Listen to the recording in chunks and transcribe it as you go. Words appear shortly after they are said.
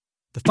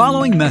The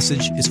following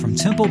message is from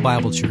Temple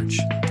Bible Church.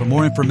 For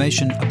more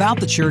information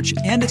about the church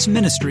and its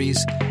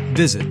ministries,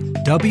 visit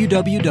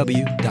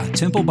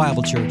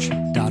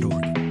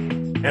www.templebiblechurch.org.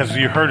 As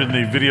you heard in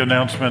the video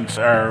announcements,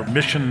 our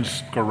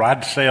missions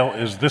garage sale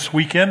is this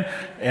weekend,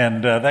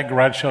 and that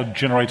garage sale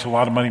generates a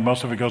lot of money.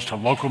 Most of it goes to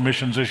local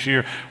missions this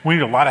year. We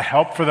need a lot of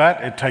help for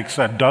that. It takes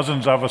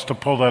dozens of us to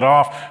pull that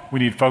off. We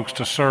need folks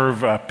to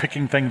serve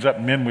picking things up.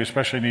 Men, we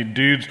especially need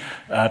dudes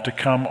to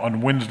come on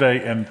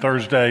Wednesday and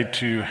Thursday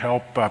to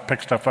help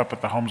pick stuff up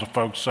at the homes of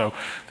folks. So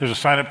there's a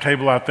sign-up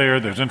table out there.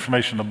 There's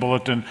information in the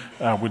bulletin.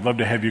 We'd love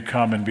to have you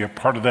come and be a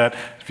part of that.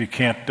 If you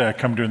can't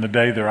come during the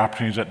day, there are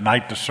opportunities at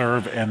night to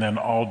serve, and then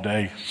all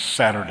day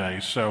Saturday.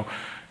 So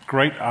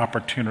great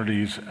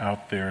opportunities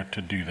out there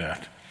to do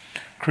that.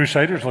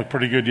 Crusaders looked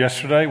pretty good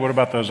yesterday. What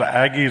about those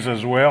Aggies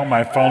as well?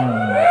 My phone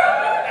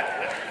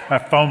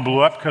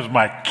blew up because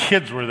my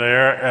kids were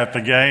there at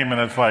the game,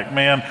 and it's like,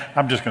 man,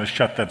 I'm just going to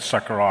shut that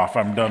sucker off.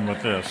 I'm done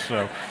with this.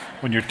 So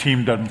when your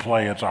team doesn't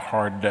play, it's a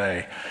hard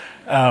day.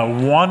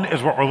 One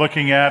is what we're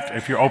looking at.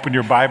 If you open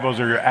your Bibles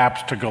or your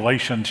apps to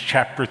Galatians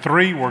chapter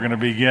 3, we're going to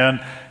begin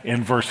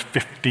in verse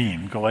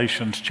 15.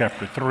 Galatians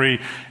chapter 3.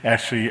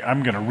 Actually,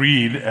 I'm going to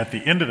read at the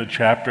end of the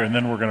chapter, and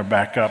then we're going to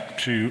back up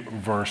to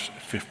verse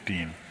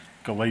 15.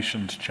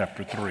 Galatians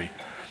chapter 3. I'd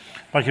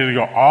like you to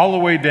go all the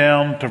way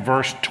down to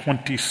verse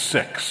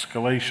 26.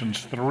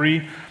 Galatians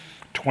 3,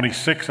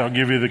 26. I'll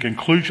give you the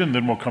conclusion,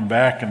 then we'll come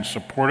back and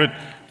support it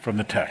from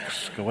the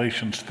text.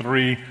 Galatians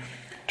 3,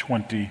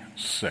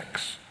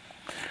 26.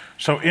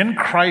 So in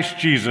Christ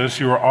Jesus,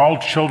 you are all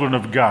children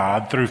of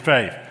God through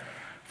faith.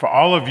 For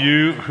all of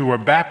you who are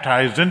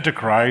baptized into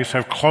Christ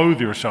have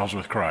clothed yourselves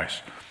with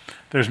Christ.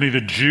 There's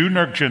neither Jew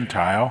nor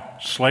Gentile,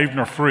 slave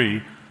nor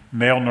free,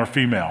 male nor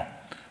female,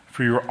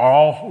 for you are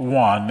all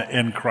one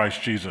in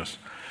Christ Jesus.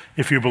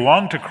 If you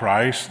belong to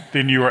Christ,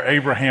 then you are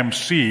Abraham's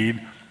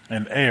seed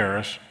and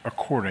heirs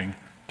according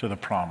to the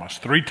promise.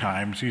 3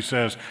 times he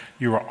says,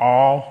 you are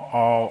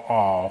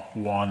all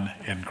one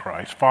in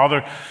Christ.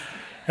 Father,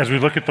 as we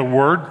look at the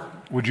Word,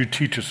 would you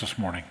teach us this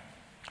morning?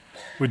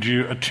 Would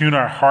you attune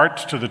our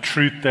hearts to the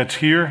truth that's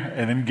here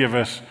and then give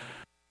us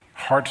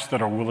hearts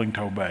that are willing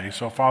to obey?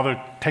 So,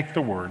 Father, take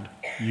the Word,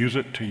 use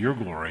it to your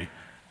glory.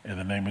 In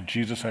the name of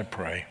Jesus, I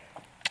pray.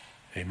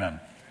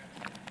 Amen.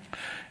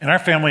 In our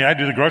family, I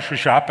do the grocery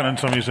shopping, and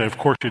some of you say, of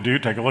course you do,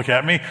 take a look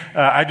at me.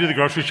 I do the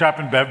grocery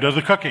shopping, Bev does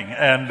the cooking,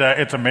 and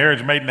it's a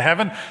marriage made in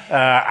heaven.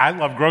 I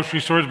love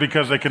grocery stores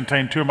because they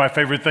contain 2 of my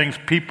favorite things,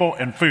 people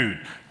and food.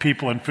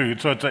 People and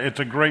food. So it's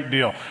a great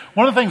deal.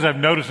 One of the things I've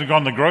noticed in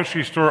going to the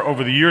grocery store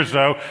over the years,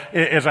 though,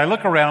 is I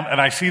look around and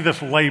I see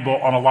this label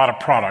on a lot of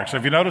products.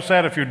 Have you noticed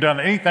that? If you've done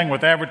anything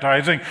with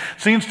advertising, it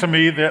seems to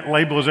me that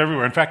label is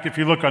everywhere. In fact, if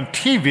you look on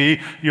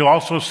TV, you'll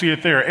also see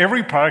it there.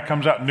 Every product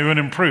comes out new and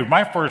improved.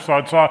 My first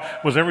thought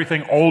was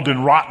everything old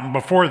and rotten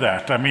before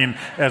that. I mean,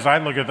 as I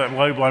look at that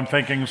label, I'm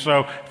thinking,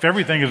 so if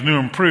everything is new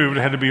and improved,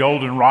 it had to be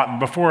old and rotten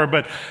before.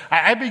 But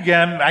I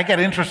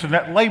got interested in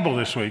that label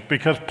this week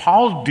because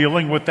Paul's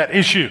dealing with that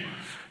issue.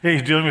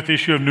 He's dealing with the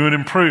issue of new and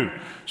improved.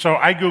 So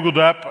I Googled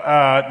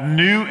up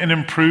new and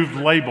improved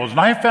labels, and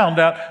I found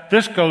out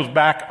this goes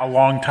back a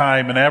long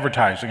time in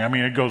advertising. I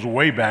mean, it goes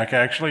way back,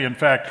 actually. In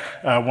fact,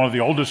 one of the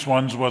oldest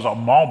ones was a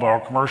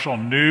Marlboro commercial,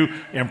 new,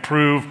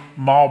 improved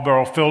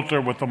Marlboro filter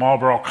with the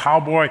Marlboro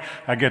Cowboy.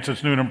 I guess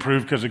it's new and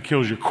improved because it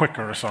kills you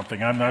quicker or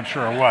something. I'm not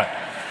sure what.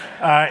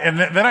 And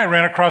then I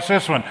ran across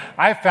this one.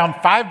 I found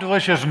 5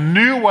 delicious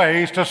new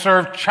ways to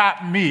serve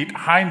chopped meat,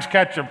 Heinz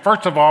ketchup.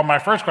 First of all, my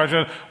first question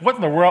is, what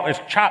in the world is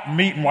chopped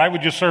meat, and why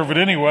would you serve it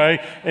anyway?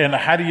 And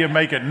how do you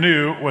make it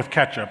new with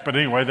ketchup? But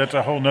anyway, that's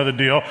a whole nother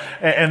deal.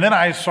 And then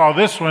I saw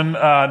this one,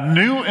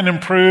 new and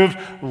improved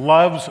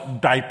loves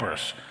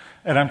diapers.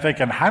 And I'm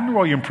thinking, how do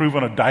you improve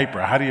on a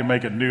diaper? How do you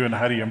make it new and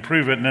how do you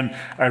improve it? And then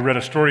I read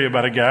a story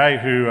about a guy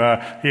who,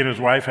 he and his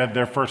wife had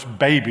their first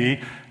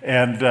baby,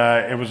 and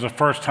it was the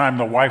first time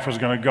the wife was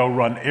going to go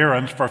run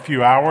errands for a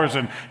few hours,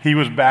 and he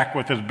was back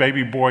with his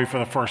baby boy for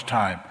the first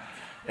time.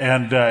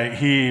 And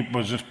he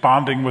was just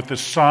bonding with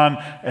his son,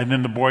 and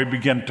then the boy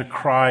began to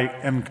cry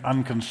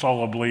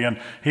unconsolably. And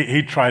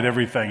he tried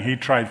everything. He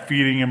tried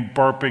feeding him,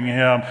 burping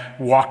him,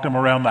 walked him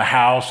around the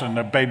house, and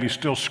the baby's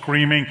still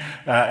screaming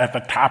at the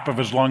top of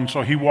his lungs.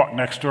 So he walked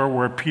next door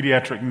where a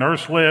pediatric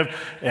nurse lived,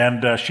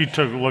 and she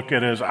took a look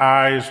at his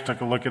eyes, took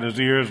a look at his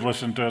ears,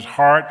 listened to his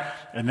heart,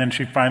 and then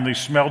she finally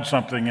smelled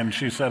something, and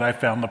she said, I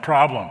found the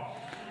problem.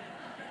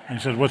 He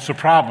said, what's the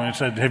problem? He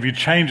said, have you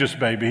changed this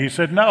baby? He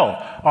said, no.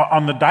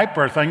 On the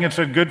diaper thing, it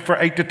said good for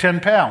 8 to 10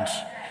 pounds.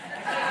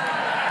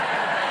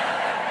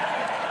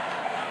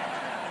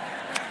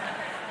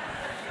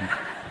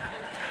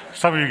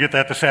 Some of you get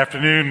that this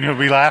afternoon. You'll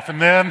be laughing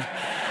then.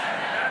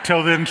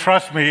 Till then,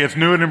 trust me, it's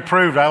new and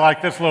improved. I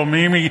like this little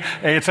meme.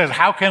 It says,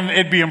 how can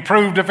it be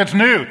improved if it's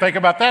new? Think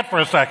about that for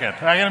a second.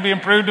 How can it be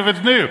improved if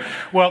it's new?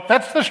 Well,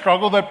 that's the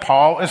struggle that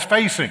Paul is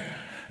facing.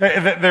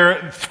 There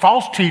are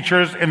false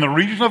teachers in the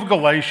region of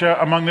Galatia,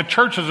 among the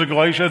churches of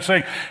Galatia,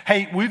 saying,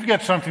 hey, we've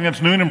got something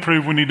that's new and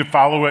improved, we need to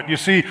follow it. You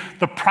see,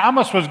 the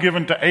promise was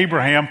given to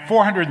Abraham.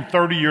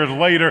 430 years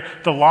later,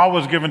 the law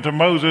was given to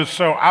Moses,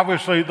 so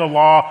obviously the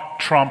law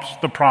trumps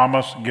the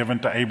promise given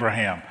to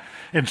Abraham.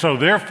 And so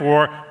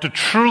therefore, to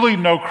truly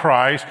know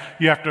Christ,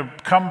 you have to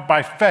come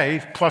by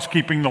faith plus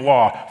keeping the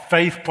law,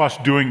 faith plus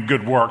doing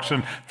good works.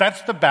 And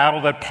that's the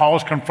battle that Paul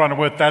is confronted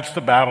with. That's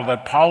the battle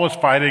that Paul is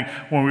fighting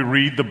when we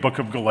read the book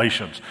of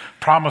Galatians.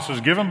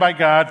 Promises given by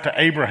God to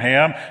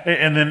Abraham.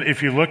 And then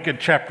if you look at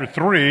chapter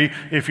 3,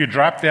 if you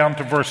drop down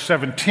to verse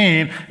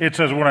 17, it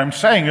says, what I'm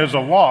saying is a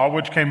law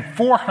which came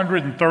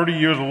 430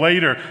 years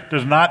later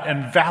does not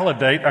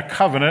invalidate a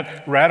covenant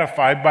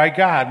ratified by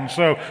God. And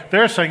so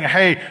they're saying,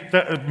 hey,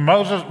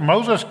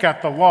 Moses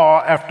got the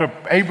law after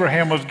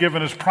Abraham was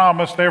given his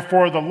promise,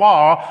 therefore the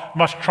law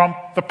must trump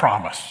the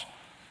promise.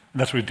 And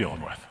that's what he's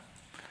dealing with.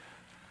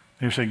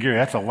 And you say, Gary,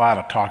 that's a lot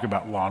of talk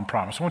about law and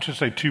promise. I want you to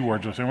say two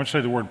words with me. I want you to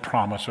say the word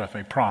promise with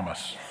me.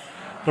 Promise.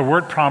 The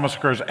word promise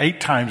occurs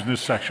 8 times in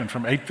this section,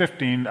 from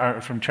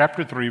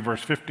chapter 3,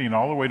 verse 15,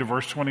 all the way to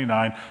verse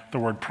 29. The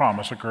word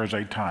promise occurs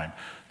 8 times.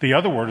 The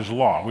other word is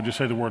law. Would you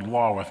say the word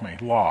law with me?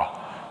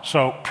 Law.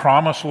 So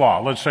promise,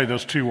 law. Let's say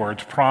those 2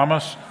 words.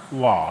 Promise,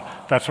 law.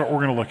 That's what we're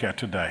going to look at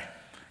today.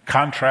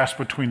 Contrast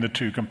between the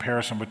two,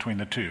 comparison between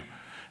the two.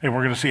 And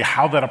we're going to see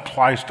how that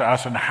applies to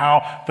us and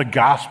how the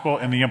gospel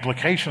and the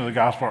implication of the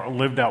gospel are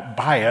lived out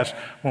by us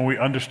when we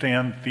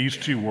understand these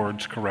 2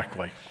 words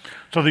correctly.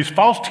 So these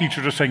false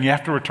teachers are saying you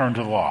have to return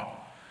to the law.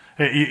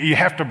 You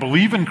have to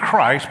believe in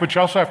Christ, but you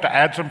also have to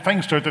add some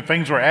things to it. The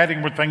things we're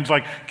adding were things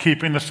like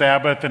keeping the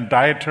Sabbath and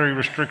dietary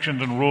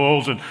restrictions and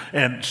rules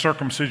and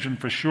circumcision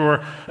for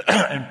sure.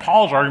 And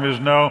Paul's argument is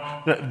no,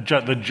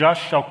 that the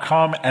just shall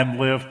come and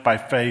live by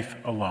faith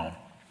alone.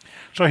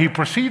 So he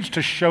proceeds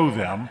to show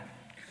them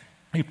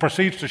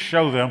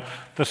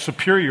the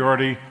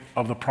superiority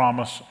of the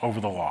promise over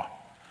the law.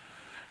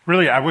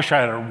 Really, I wish I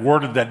had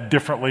worded that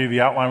differently.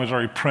 The outline was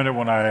already printed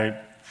when I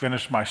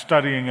finished my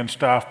studying and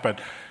stuff, but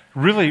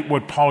really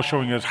what Paul's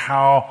showing is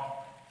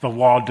how the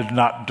law did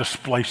not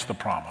displace the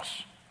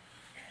promise.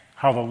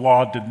 How the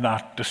law did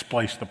not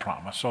displace the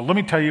promise. So let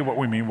me tell you what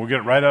we mean. We'll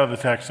get right out of the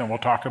text and we'll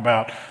talk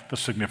about the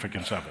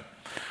significance of it.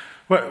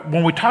 But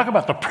when we talk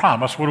about the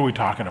promise, what are we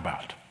talking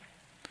about?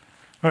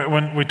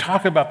 When we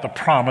talk about the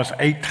promise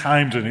 8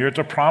 times in here, it's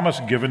a promise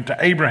given to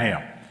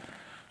Abraham.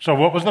 So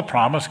what was the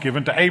promise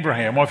given to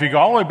Abraham? Well, if you go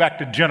all the way back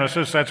to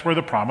Genesis, that's where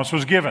the promise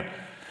was given.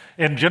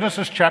 In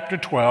Genesis chapter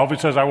 12,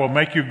 it says, I will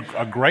make you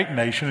a great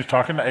nation. He's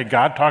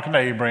God talking to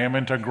Abraham,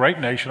 into a great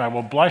nation. I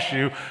will bless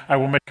you. I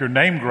will make your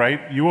name great.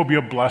 You will be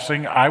a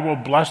blessing. I will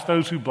bless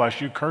those who bless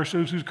you, curse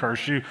those who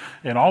curse you,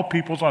 and all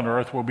peoples on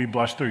earth will be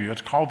blessed through you.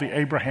 It's called the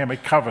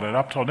Abrahamic covenant.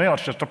 Up till now,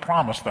 it's just a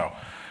promise, though.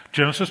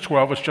 Genesis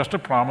 12 is just a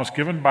promise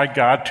given by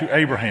God to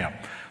Abraham.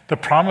 The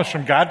promise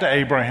from God to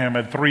Abraham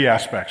had 3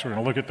 aspects. We're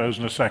going to look at those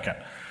in a second.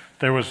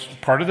 There was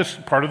part of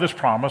this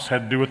promise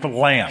had to do with the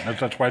land.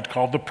 That's why it's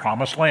called the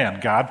promised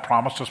land. God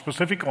promised a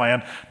specific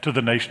land to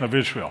the nation of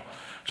Israel.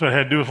 So it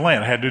had to do with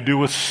land. It had to do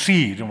with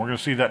seed. And we're going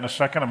to see that in a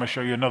second. I'm going to show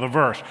you another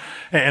verse.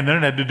 And then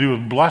it had to do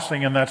with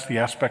blessing, and that's the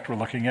aspect we're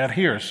looking at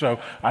here. So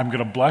I'm going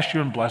to bless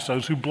you and bless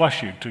those who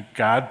bless you.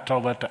 God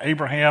told that to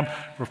Abraham,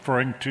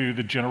 referring to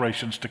the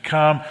generations to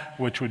come,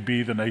 which would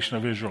be the nation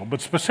of Israel.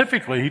 But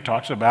specifically, he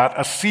talks about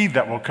a seed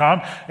that will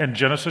come in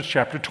Genesis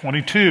chapter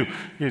 22.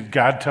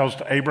 God tells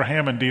to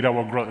Abraham, indeed, I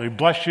will greatly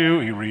bless you.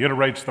 He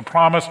reiterates the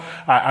promise.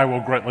 I will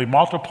greatly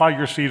multiply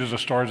your seed as the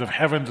stars of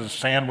heaven, as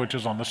sand which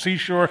is on the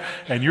seashore,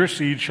 and your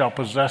seed shall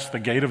possess the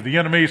gate of the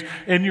enemies.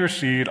 In your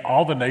seed,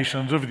 all the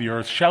nations of the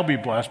earth shall be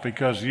blessed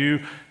because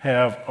you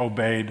have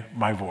obeyed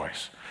my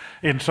voice.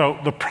 And so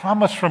the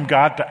promise from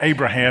God to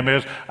Abraham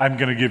is, I'm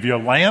going to give you a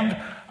land,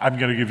 I'm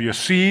going to give you a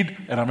seed,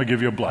 and I'm going to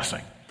give you a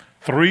blessing.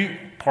 3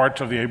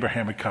 parts of the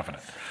Abrahamic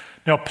covenant.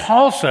 Now,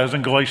 Paul says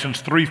in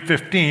Galatians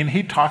 3:15,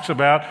 he talks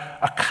about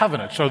a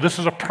covenant. So this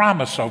is a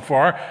promise so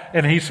far,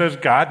 and he says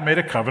God made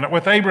a covenant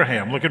with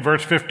Abraham. Look at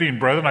verse 15.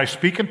 Brethren, I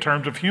speak in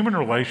terms of human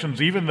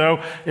relations, even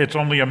though it's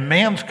only a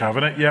man's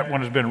covenant, yet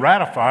when it's been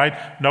ratified,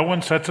 no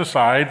one sets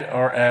aside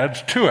or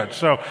adds to it.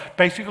 So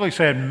basically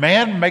saying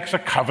man makes a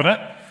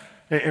covenant.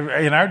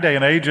 In our day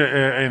and age,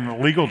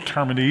 in legal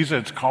terminology,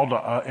 it's called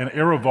an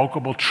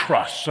irrevocable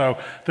trust. So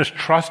this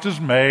trust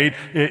is made.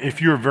 If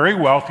you're very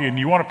wealthy and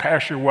you want to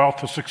pass your wealth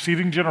to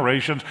succeeding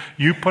generations,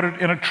 you put it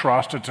in a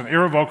trust. It's an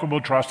irrevocable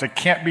trust. It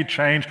can't be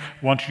changed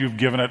once you've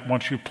given it,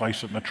 once you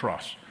place it in the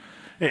trust.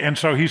 And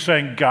so he's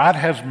saying God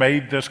has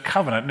made this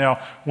covenant.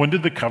 Now, when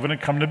did the covenant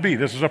come to be?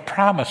 This is a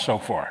promise so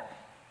far.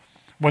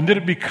 When did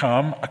it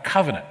become a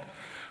covenant?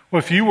 Well,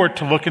 if you were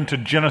to look into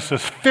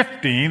Genesis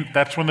 15,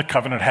 that's when the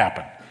covenant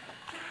happened.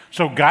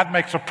 So God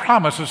makes a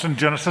promise. It's in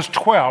Genesis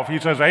 12. He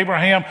says,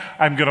 Abraham,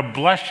 I'm going to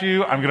bless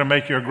you. I'm going to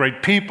make you a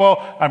great people.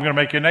 I'm going to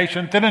make you a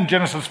nation. Then in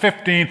Genesis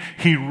 15,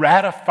 he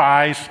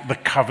ratifies the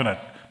covenant,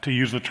 to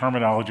use the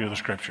terminology of the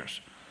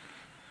scriptures.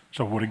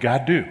 So what did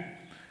God do?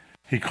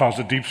 He caused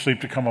a deep sleep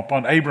to come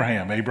upon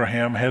Abraham.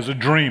 Abraham has a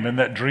dream. In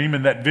that dream,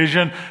 in that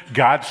vision,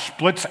 God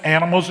splits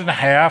animals in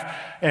half.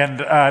 And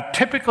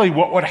typically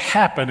what would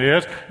happen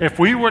is if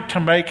we were to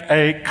make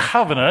a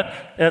covenant,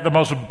 the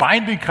most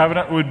binding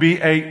covenant would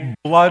be a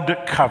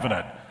blood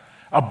covenant.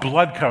 A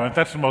blood covenant.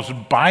 That's the most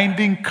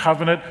binding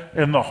covenant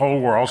in the whole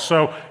world.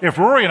 So if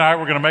Rory and I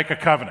were going to make a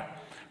covenant,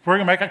 we're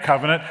going to make a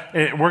covenant.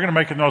 We're going to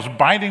make the most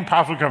binding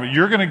possible covenant.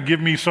 You're going to give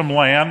me some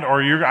land,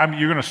 or you're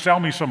going to sell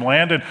me some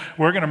land, and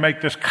we're going to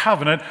make this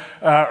covenant.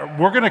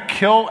 We're going to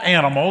kill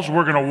animals.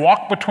 We're going to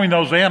walk between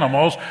those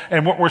animals.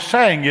 And what we're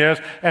saying is,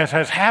 as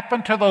has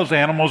happened to those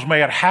animals,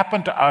 may it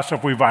happen to us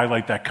if we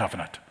violate that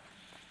covenant.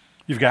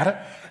 You've got it?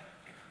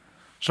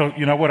 So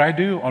you know what I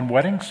do on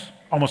weddings?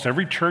 Almost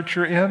every church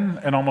you're in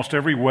and almost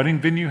every wedding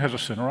venue has a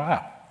center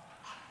aisle.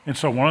 And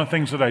so one of the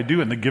things that I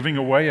do in the giving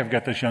away, I've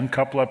got this young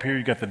couple up here,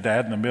 you got the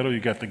dad in the middle, you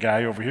got the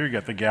guy over here, you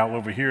got the gal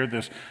over here,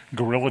 this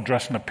gorilla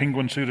dressed in a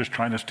penguin suit is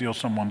trying to steal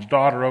someone's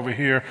daughter over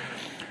here.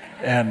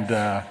 And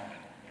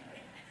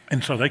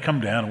so they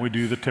come down and we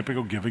do the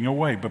typical giving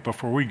away. But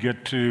before we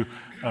get to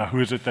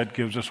who is it that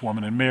gives this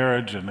woman in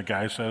marriage, and the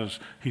guy says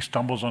he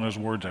stumbles on his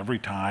words every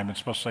time. It's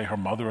supposed to say her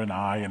mother and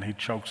I, and he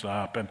chokes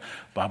up and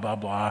blah, blah,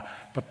 blah.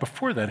 But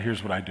before that,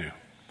 here's what I do.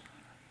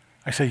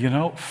 I say,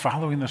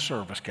 following the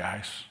service,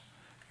 guys,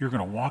 you're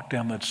going to walk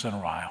down that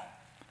center aisle.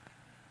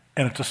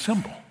 And it's a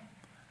symbol.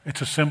 It's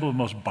a symbol of the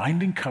most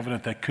binding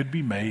covenant that could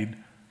be made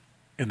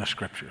in the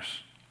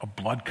scriptures, a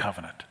blood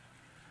covenant.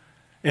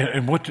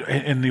 And what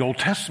in the Old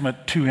Testament,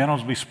 two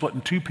animals would be split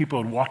in two.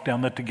 People would walk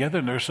down that together,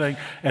 and they're saying,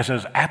 as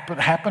has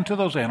happened to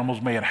those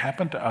animals, may it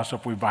happen to us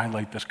if we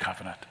violate this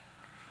covenant.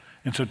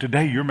 And so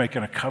today you're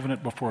making a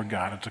covenant before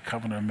God. It's a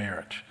covenant of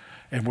marriage.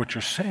 And what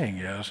you're saying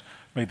is,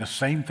 may the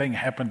same thing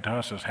happen to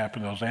us as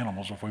happened to those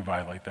animals if we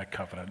violate that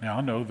covenant. Now,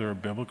 I know there are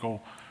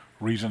biblical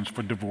reasons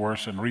for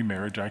divorce and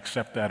remarriage. I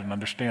accept that and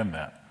understand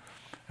that.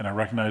 And I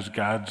recognize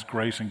God's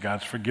grace and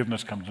God's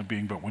forgiveness comes into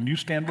being. But when you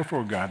stand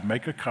before God,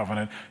 make a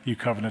covenant, you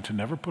covenant to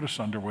never put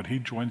asunder what he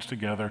joins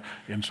together.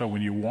 And so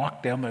when you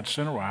walk down that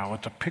center aisle,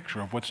 it's a picture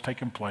of what's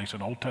taken place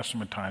in Old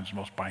Testament times, the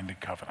most binding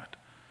covenant.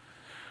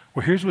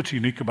 Well, here's what's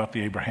unique about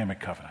the Abrahamic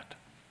covenant.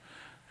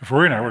 If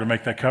Rory and I were to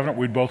make that covenant,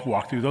 we'd both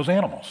walk through those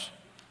animals.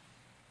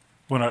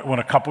 When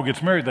a couple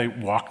gets married, they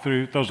walk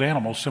through those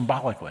animals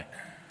symbolically.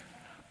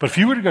 But if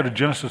you were to go to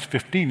Genesis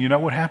 15, you know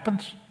what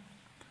happens?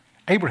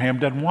 Abraham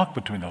doesn't walk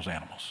between those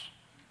animals.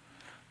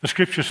 The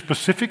scriptures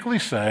specifically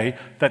say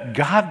that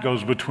God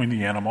goes between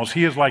the animals.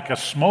 He is like a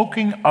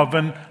smoking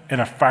oven and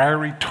a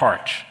fiery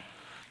torch.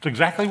 It's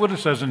exactly what it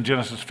says in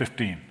Genesis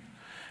 15.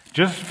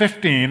 Genesis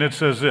 15, it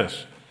says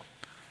this.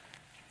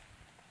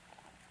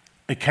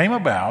 It came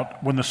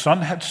about when the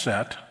sun had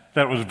set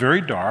that it was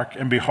very dark,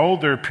 and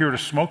behold, there appeared a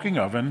smoking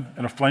oven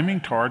and a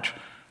flaming torch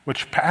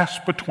which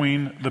passed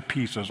between the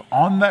pieces.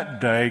 On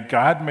that day,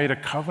 God made a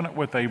covenant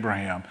with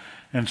Abraham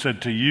and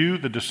said, to you,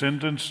 the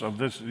descendants of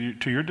this,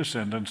 to your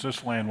descendants,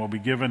 this land will be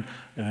given,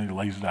 and then he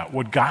lays it out.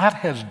 What God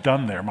has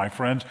done there, my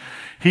friends,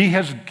 he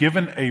has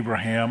given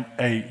Abraham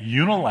a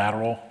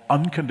unilateral,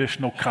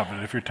 unconditional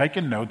covenant. If you're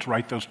taking notes,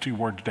 write those two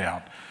words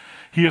down.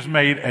 He has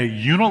made a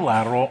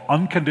unilateral,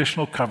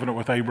 unconditional covenant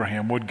with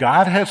Abraham. What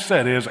God has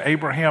said is,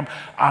 Abraham,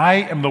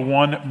 I am the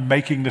one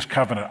making this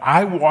covenant.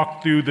 I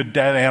walk through the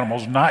dead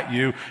animals, not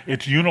you.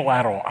 It's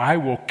unilateral. I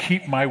will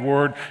keep my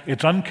word.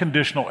 It's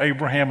unconditional,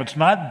 Abraham. It's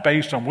not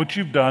based on what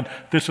you've done.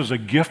 This is a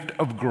gift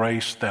of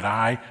grace that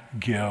I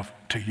give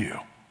to you.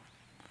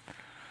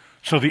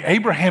 So the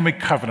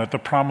Abrahamic covenant, the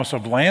promise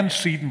of land,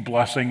 seed, and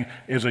blessing,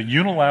 is a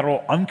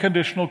unilateral,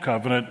 unconditional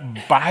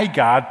covenant by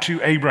God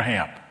to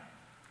Abraham.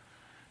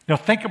 Now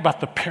think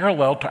about the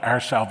parallel to our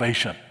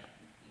salvation.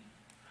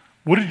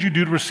 What did you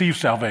do to receive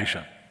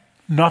salvation?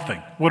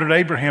 Nothing. What did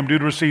Abraham do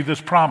to receive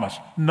this promise?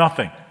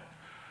 Nothing.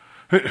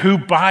 Who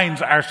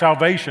binds our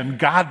salvation?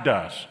 God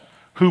does.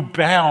 Who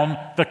bound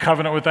the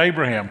covenant with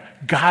Abraham?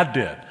 God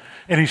did.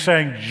 And he's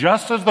saying,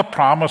 just as the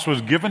promise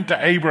was given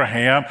to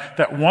Abraham,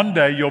 that one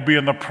day you'll be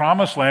in the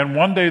promised land,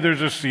 one day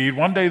there's a seed,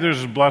 one day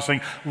there's a blessing.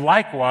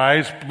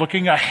 Likewise,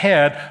 looking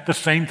ahead, the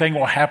same thing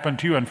will happen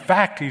to you. In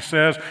fact, he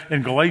says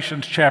in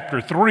Galatians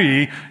chapter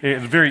 3,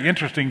 it's very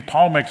interesting,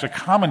 Paul makes a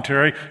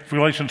commentary,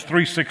 Galatians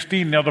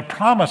 3:16. Now the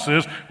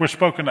promises were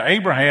spoken to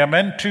Abraham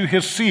and to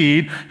his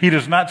seed. He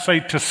does not say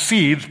to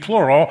seeds,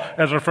 plural,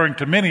 as referring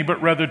to many,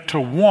 but rather to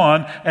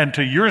one and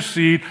to your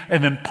seed.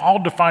 And then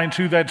Paul defines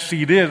who that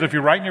seed is. If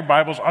you write in your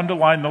Bibles,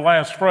 underline the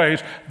last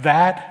phrase,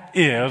 that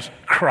is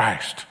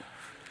Christ.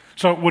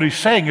 So what he's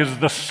saying is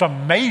the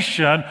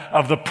summation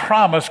of the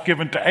promise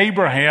given to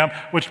Abraham,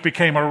 which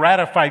became a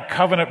ratified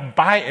covenant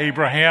by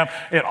Abraham,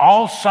 it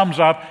all sums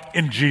up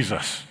in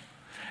Jesus.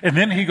 And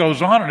then he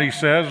goes on and he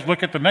says,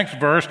 look at the next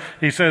verse,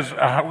 he says,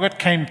 what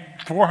came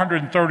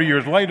 430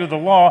 years later, the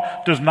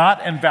law does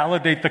not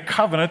invalidate the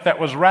covenant that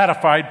was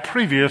ratified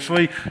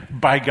previously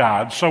by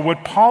God. So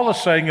what Paul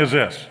is saying is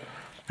this,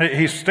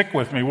 Stick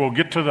with me. We'll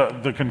get to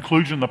the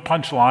conclusion, the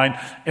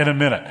punchline in a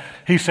minute.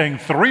 He's saying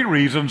 3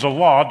 reasons the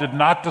law did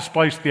not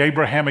displace the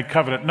Abrahamic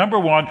covenant. Number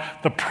 1,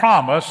 the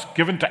promise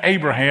given to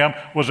Abraham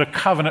was a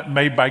covenant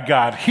made by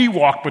God. He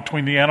walked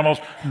between the animals,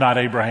 not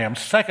Abraham.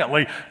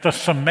 Secondly, the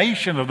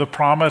summation of the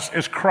promise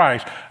is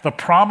Christ. The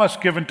promise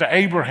given to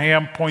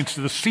Abraham points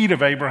to the seed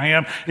of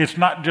Abraham. It's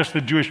not just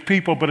the Jewish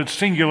people, but it's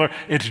singular.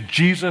 It's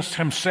Jesus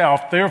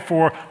himself.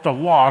 Therefore, the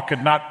law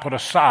could not put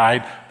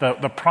aside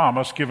the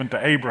promise given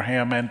to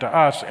Abraham and to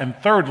us. And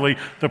thirdly,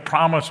 the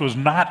promise was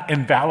not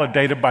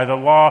invalidated by the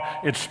law.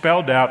 It's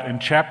spelled out in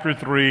chapter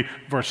 3,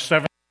 verse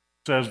 7.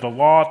 It says, the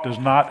law does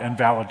not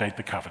invalidate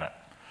the covenant.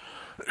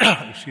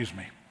 Excuse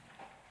me.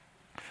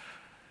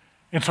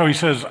 And so he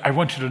says, I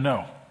want you to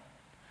know.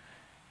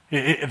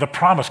 The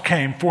promise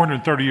came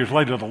 430 years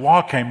later. The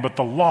law came, but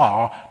the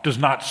law does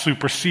not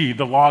supersede.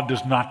 The law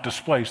does not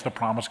displace the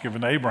promise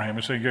given to Abraham.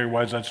 You're saying, Gary,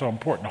 why is that so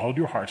important? Hold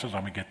your heart, says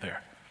I'm going to get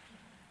there.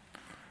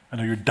 I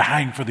know you're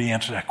dying for the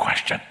answer to that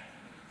question.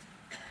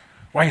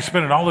 Why are you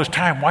spending all this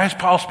time? Why is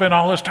Paul spending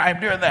all this time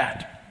doing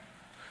that?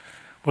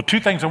 Well, 2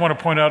 things I want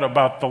to point out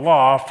about the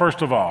law.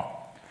 First of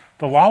all,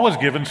 the law was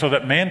given so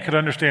that man could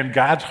understand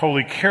God's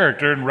holy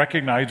character and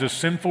recognize his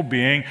sinful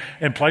being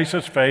and place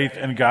his faith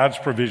in God's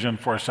provision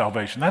for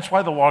salvation. That's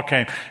why the law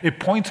came. It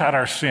points out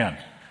our sin.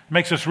 It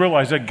makes us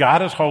realize that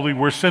God is holy,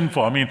 we're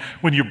sinful. I mean,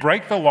 when you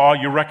break the law,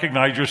 you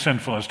recognize your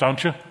sinfulness,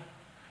 don't you?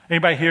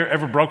 Anybody here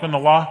ever broken the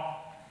law?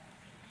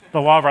 The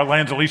law of our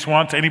lands at least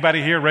once?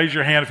 Anybody here? Raise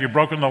your hand if you've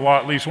broken the law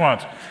at least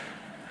once.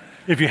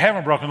 If you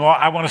haven't broken the law,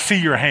 I want to see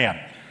your hand.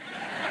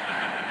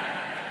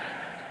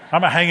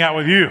 I'm going to hang out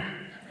with you.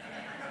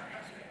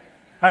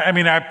 I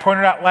mean, I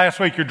pointed out last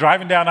week, you're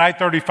driving down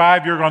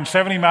I-35, you're going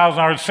 70 miles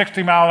an hour,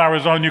 60 mile an hour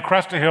zone, you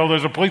crest a hill,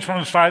 there's a policeman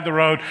on the side of the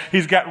road,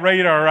 he's got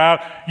radar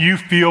out, you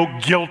feel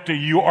guilty,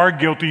 you are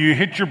guilty, you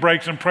hit your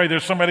brakes and pray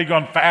there's somebody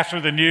going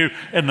faster than you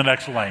in the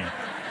next lane.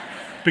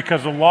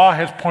 Because the law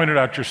has pointed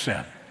out your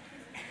sin.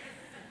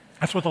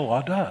 That's what the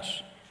law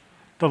does.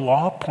 The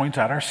law points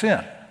out our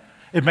sin.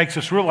 It makes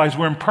us realize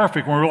we're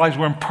imperfect. When we realize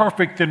we're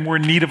imperfect, then we're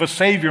in need of a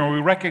Savior. And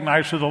we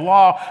recognize through the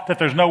law that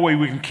there's no way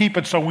we can keep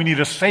it, so we need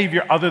a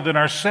Savior other than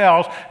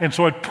ourselves. And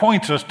so it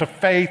points us to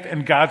faith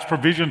in God's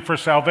provision for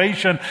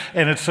salvation.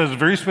 And it says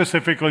very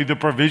specifically the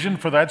provision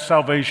for that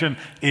salvation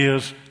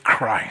is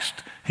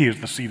Christ. He is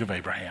the seed of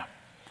Abraham.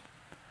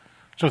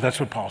 So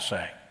that's what Paul's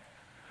saying.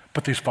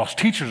 But these false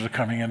teachers are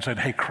coming in and saying,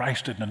 hey,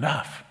 Christ isn't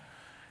enough.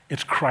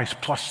 It's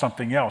Christ plus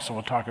something else, and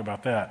we'll talk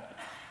about that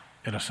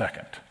in a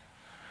second.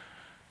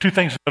 2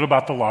 things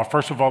about the law.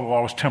 First of all, the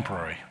law was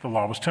temporary. The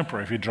law was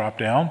temporary. If you drop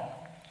down,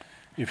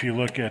 if you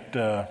look at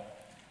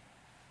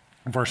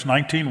verse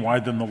 19, why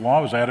then the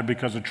law was added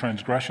because of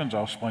transgressions?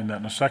 I'll explain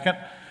that in a second.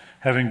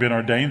 Having been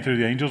ordained through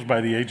the angels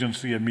by the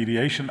agency of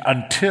mediation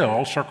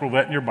until, circle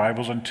that in your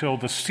Bibles, until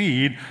the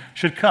seed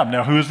should come.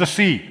 Now, who is the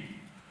seed?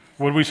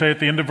 What did we say at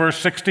the end of verse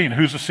 16?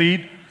 Who's the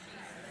seed?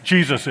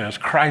 Jesus is,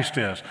 Christ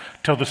is,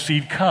 till the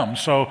seed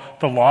comes. So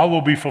the law will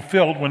be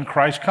fulfilled when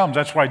Christ comes.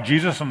 That's why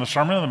Jesus in the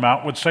Sermon on the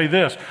Mount would say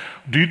this,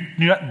 do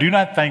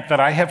not think that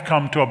I have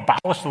come to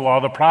abolish the law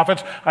of the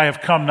prophets. I have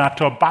come not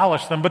to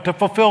abolish them, but to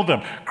fulfill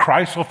them.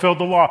 Christ fulfilled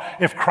the law.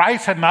 If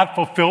Christ had not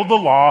fulfilled the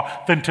law,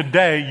 then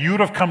today you would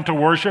have come to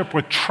worship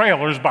with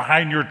trailers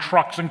behind your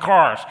trucks and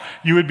cars.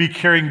 You would be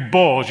carrying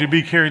bulls. You'd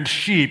be carrying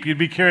sheep. You'd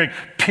be carrying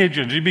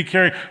pigeons. You'd be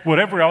carrying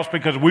whatever else,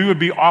 because we would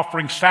be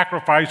offering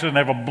sacrifices and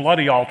have a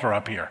bloody altar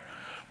up here.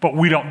 But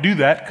we don't do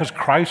that because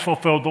Christ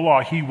fulfilled the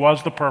law. He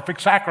was the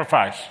perfect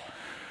sacrifice.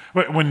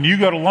 When you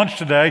go to lunch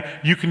today,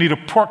 you can eat a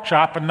pork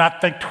chop and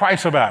not think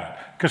twice about it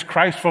because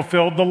Christ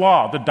fulfilled the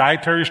law, the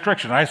dietary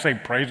restriction. I say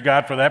praise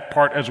God for that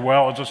part as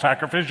well as the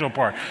sacrificial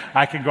part.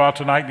 I can go out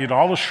tonight and eat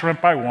all the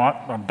shrimp I want.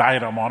 On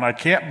diet I'm on. I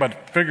can't,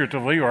 but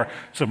figuratively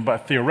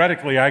but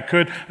theoretically I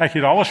could. I could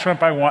eat all the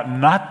shrimp I want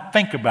and not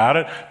think about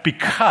it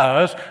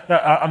because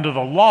under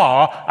the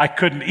law I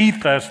couldn't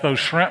eat those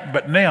shrimp,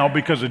 but now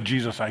because of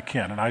Jesus I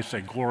can. And I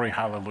say glory,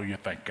 hallelujah,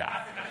 thank God.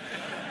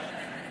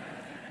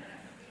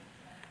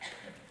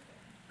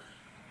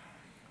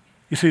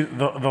 You see,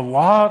 the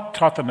law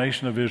taught the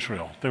nation of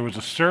Israel. There was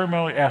a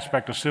ceremonial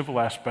aspect, a civil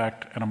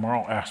aspect, and a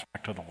moral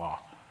aspect to the law.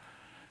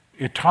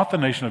 It taught the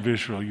nation of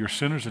Israel, you're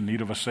sinners in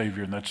need of a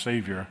Savior, and that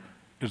Savior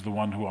is the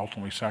one who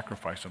ultimately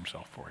sacrificed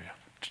himself for you.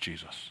 It's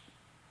Jesus.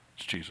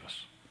 It's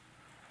Jesus.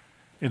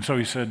 And so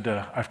he said,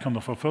 I've come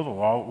to fulfill the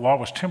law. Law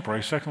was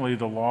temporary. Secondly,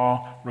 the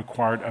law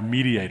required a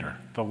mediator.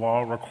 The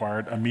law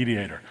required a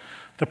mediator.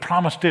 The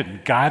promise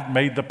didn't. God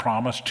made the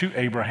promise to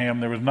Abraham.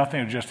 There was nothing,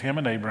 it was just him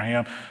and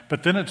Abraham.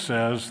 But then it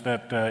says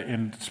that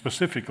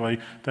specifically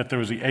that there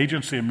was the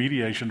agency of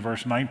mediation,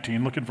 verse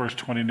 19. Look at verse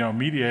 20 now.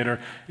 Mediator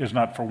is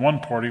not for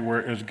one party,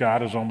 whereas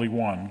God is only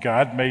one.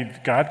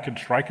 God could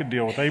strike a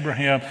deal with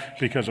Abraham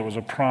because it was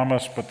a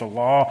promise, but the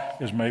law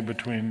is made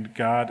between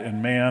God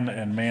and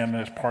man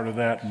is part of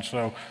that, and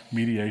so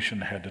mediation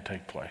had to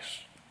take place.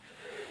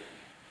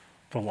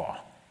 The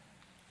law.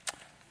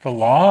 The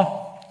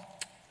law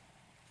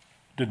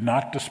did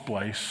not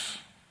displace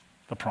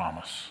the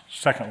promise.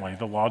 Secondly,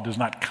 the law does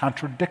not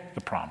contradict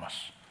the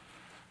promise.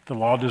 The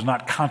law does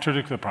not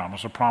contradict the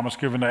promise. The promise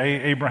given to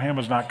Abraham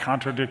is not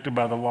contradicted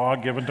by the law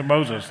given to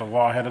Moses. The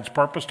law had its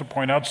purpose to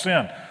point out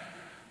sin.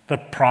 The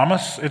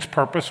promise, its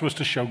purpose was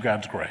to show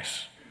God's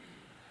grace.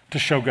 To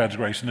show God's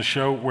grace and to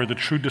show where the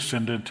true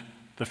descendant,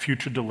 the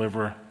future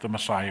deliverer, the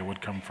Messiah would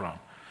come from.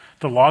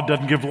 The law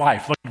doesn't give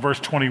life. Look at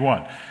verse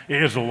 21.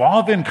 Is the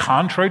law then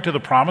contrary to the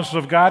promises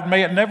of God?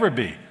 May it never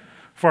be.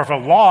 For if a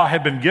law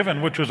had been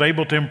given which was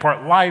able to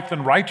impart life,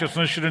 then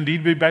righteousness should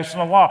indeed be based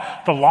on the law.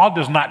 The law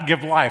does not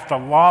give life. The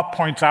law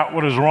points out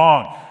what is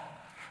wrong.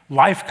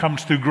 Life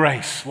comes through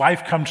grace.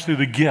 Life comes through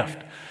the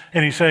gift.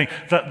 And he's saying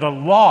that the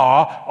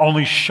law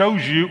only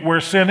shows you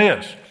where sin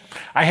is.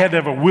 I had to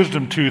have a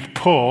wisdom tooth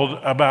pulled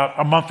about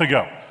a month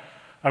ago.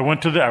 I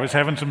was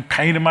having some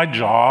pain in my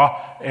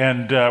jaw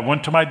and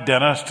went to my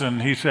dentist,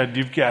 and he said,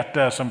 "You've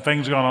got some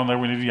things going on there.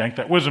 We need to yank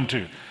that wisdom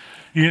tooth."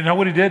 You know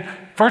what he did?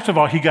 First of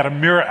all, he got a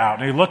mirror out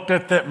and he looked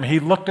at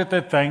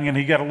that thing and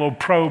he got a little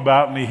probe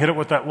out and he hit it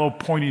with that little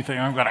pointy thing.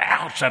 I'm going,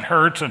 ouch, that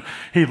hurts. And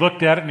he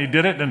looked at it and he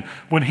did it. And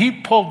when he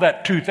pulled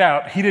that tooth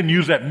out, he didn't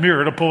use that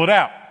mirror to pull it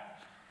out.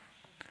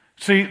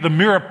 See, the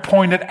mirror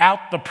pointed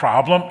out the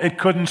problem. It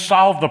couldn't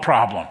solve the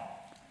problem.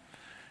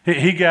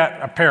 He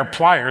got a pair of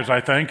pliers, I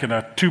think, and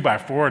a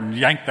 2x4 and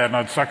yanked that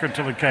nut sucker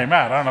until it came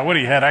out. I don't know what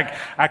he had.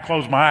 I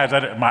closed my eyes.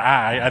 I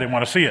didn't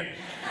want to see it.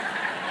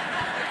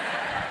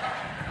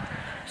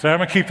 So I'm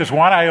going to keep this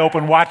one eye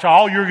open. Watch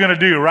all you're going to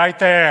do right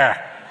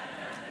there.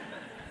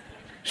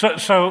 So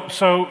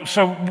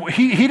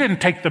he didn't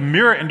take the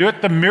mirror and do it.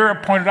 The mirror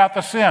pointed out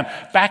the sin.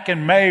 Back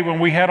in May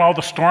when we had all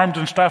the storms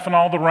and stuff and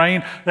all the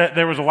rain, that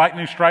there was a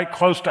lightning strike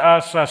close to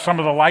us. Some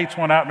of the lights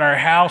went out in our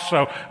house.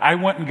 So I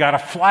went and got a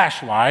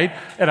flashlight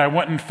and I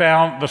went and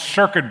found the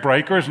circuit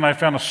breakers and I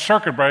found a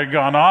circuit breaker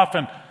gone off.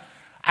 And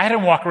I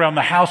didn't walk around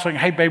the house saying,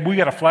 "Hey, babe, we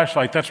got a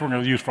flashlight. That's what we're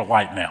going to use for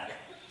light now."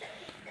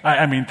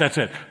 I mean, that's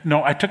it.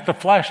 No, I took the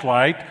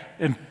flashlight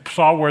and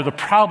saw where the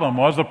problem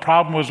was. The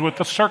problem was with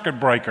the circuit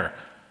breaker.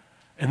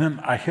 And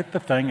then I hit the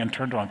thing and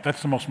turned it on.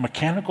 That's the most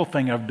mechanical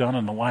thing I've done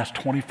in the last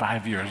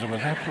 25 years. It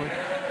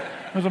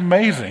was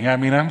amazing. I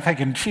mean, I'm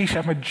thinking, geez,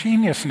 I'm a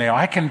genius now.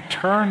 I can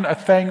turn a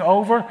thing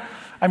over.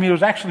 I mean, it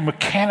was actually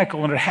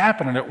mechanical and it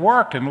happened and it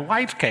worked and the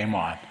lights came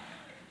on.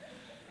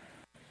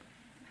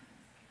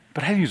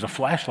 But I had to use a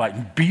flashlight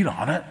and beat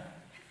on it.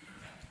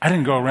 I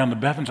didn't go around the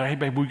Beth and say, "Hey,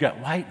 babe, we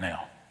got light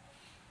now."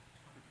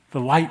 The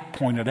light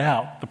pointed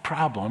out the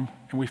problem,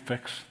 and we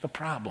fixed the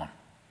problem.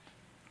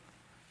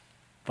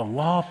 The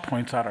law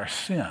points out our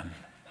sin.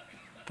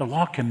 The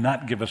law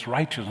cannot give us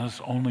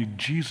righteousness. Only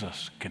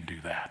Jesus can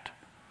do that.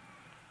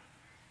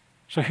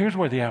 So here's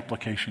where the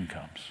application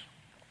comes.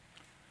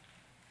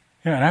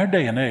 You know, in our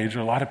day and age,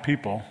 there are a lot of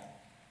people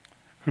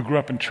who grew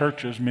up in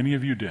churches, many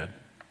of you did.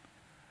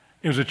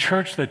 It was a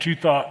church that you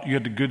thought you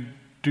had to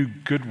do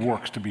good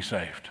works to be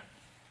saved.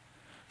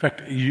 In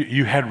fact,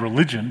 you had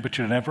religion, but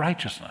you didn't have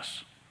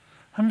righteousness.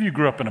 How many of you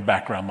grew up in a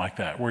background like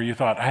that, where you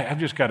thought, I've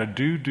just got to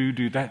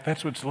do that?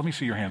 That's what's, let me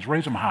see your hands.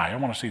 Raise them high. I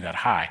want to see that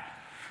high.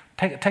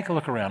 Take a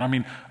look around. I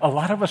mean, a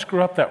lot of us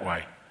grew up that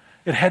way.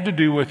 It had to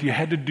do with you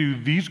had to do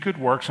these good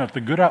works, and if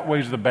the good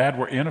outweighs the bad,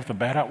 we're in. If the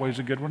bad outweighs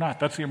the good, we're not.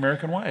 That's the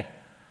American way.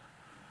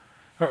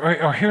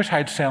 Or here's how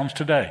it sounds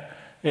today.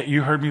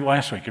 You heard me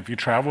last week. If you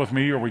travel with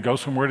me or we go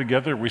somewhere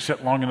together, we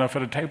sit long enough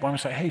at a table, I'm going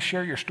to say, "Hey,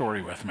 share your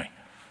story with me."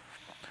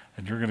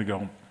 And you're going to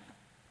go,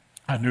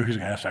 "I knew he was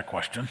going to ask that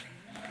question."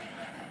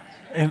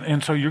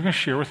 And so you're going to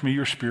share with me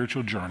your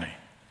spiritual journey.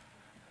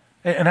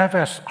 And I've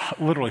asked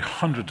literally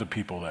hundreds of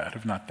people that,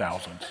 if not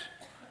thousands.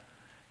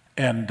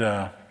 And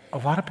a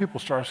lot of people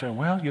start saying,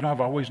 "Well, you know,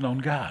 I've always known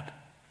God."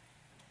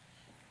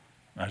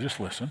 And I just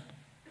listened.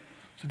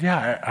 I said,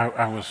 "Yeah,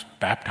 I was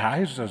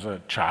baptized as a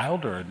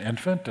child or an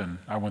infant, and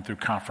I went through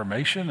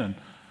confirmation and,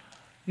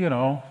 you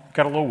know,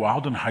 got a little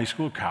wild in high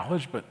school,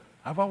 college, but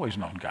I've always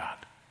known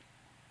God."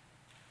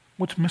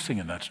 What's missing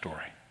in that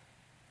story?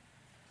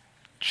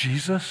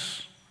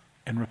 Jesus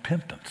and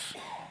repentance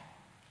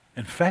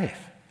and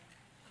faith.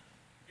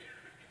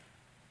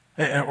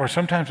 Or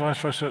sometimes I'll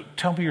ask folks,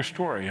 "Tell me your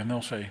story." And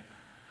they'll say,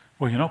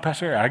 "Well, you know,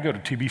 Pastor, I go to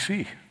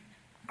TBC.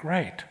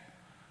 Great.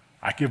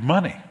 I give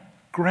money.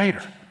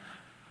 Greater.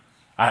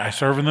 I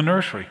serve in the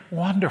nursery.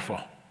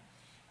 Wonderful."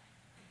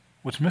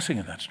 What's missing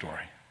in that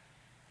story?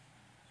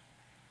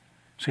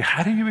 See,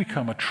 how do you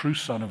become a true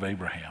son of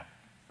Abraham?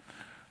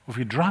 Well, if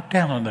you drop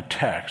down on the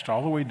text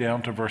all the way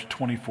down to verse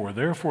 24,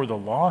 "Therefore the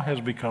law has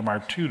become our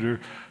tutor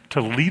to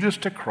lead us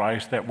to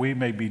Christ, that we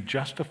may be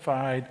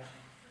justified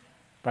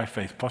by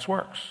faith plus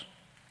works."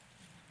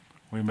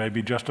 We may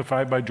be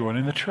justified by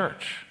joining the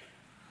church.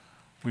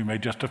 We may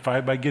be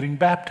justified by getting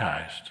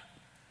baptized.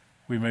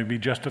 We may be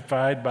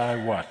justified by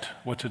what?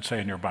 What's it say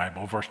in your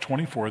Bible? Verse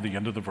 24, the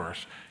end of the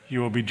verse.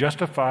 You will be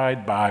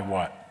justified by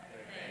what?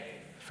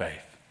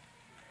 Faith.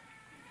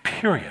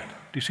 Period.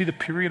 Do you see the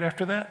period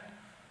after that?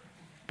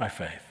 By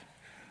faith.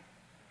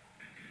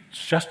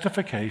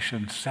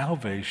 Justification,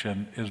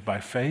 salvation is by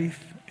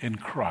faith in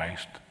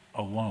Christ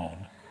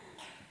alone,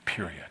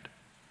 period.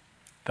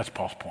 That's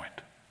Paul's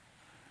point.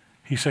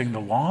 He's saying the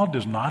law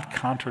does not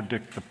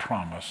contradict the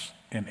promise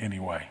in any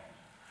way.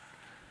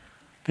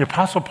 The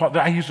Apostle Paul,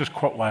 I used this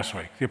quote last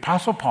week. The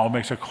Apostle Paul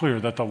makes it clear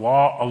that the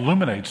law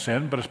illuminates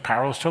sin, but is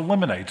powerless to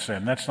eliminate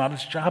sin. That's not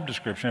its job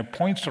description. It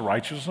points to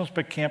righteousness,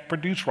 but can't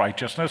produce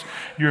righteousness.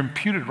 Your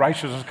imputed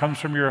righteousness comes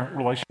from your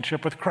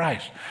relationship with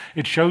Christ.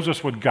 It shows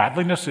us what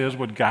godliness is,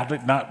 what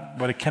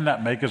it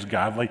cannot make us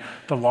godly.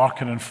 The law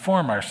can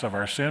inform us of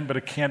our sin, but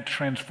it can't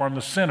transform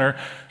the sinner.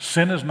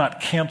 Sin is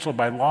not canceled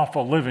by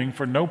lawful living,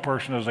 for no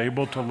person is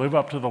able to live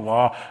up to the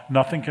law.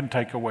 Nothing can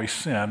take away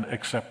sin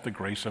except the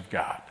grace of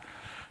God.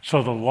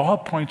 So the law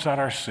points out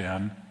our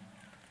sin.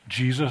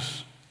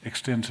 Jesus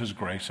extends his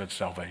grace at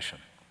salvation.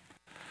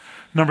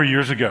 A number of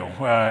years ago,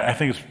 I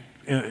think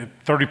it's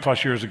 30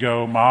 plus years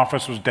ago, my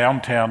office was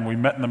downtown. We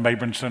met in the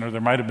Mabrin Center. There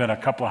might have been a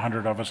couple of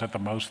hundred of us at the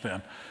most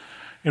then.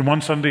 And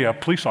one Sunday, a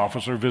police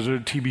officer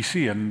visited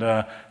TBC, and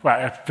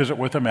I visit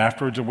with him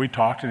afterwards, and we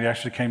talked, and he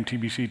actually came to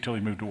TBC until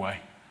he moved away.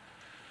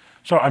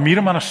 So I meet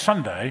him on a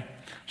Sunday.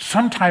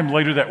 Sometime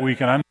later that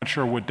week, and I'm not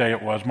sure what day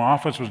it was, my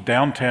office was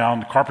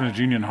downtown, Carpenters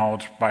Union Hall.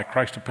 It's by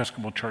Christ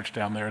Episcopal Church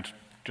down there. It's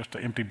just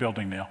an empty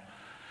building now.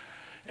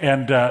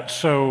 And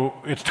so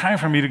it's time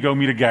for me to go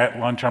meet a guy at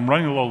lunch. I'm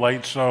running a little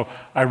late, so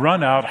I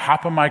run out,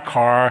 hop in my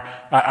car.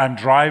 I'm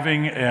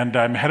driving, and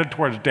I'm headed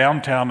towards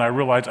downtown, and I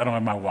realize I don't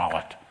have my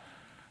wallet.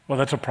 Well,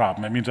 that's a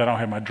problem. It means I don't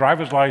have my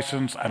driver's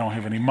license, I don't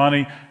have any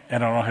money,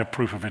 and I don't have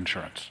proof of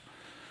insurance.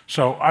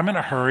 So I'm in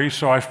a hurry,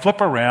 so I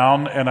flip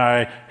around and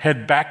I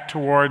head back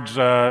towards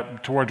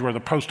where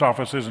the post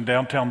office is in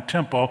downtown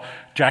Temple.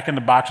 Jack in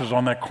the Box is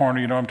on that corner,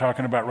 you know what I'm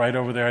talking about, right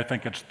over there. I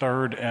think it's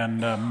 3rd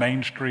and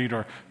Main Street,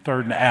 or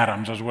 3rd and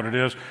Adams is what it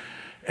is.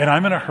 And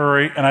I'm in a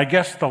hurry, and I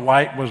guess the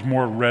light was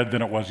more red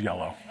than it was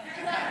yellow.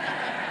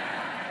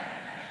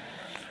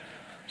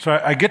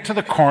 So I get to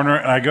the corner,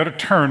 and I go to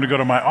turn to go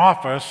to my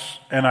office,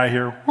 and I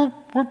hear whoop,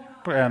 whoop,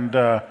 and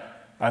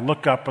I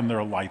look up, and there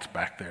are lights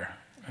back there.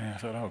 And I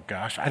thought, oh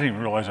gosh, I didn't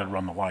even realize I'd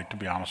run the light, to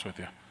be honest with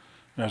you.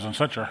 I was in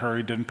such a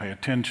hurry, didn't pay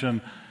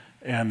attention,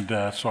 and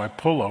so I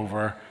pull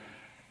over,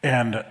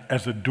 and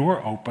as the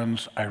door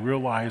opens, I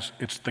realize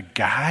it's the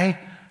guy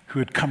who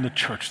had come to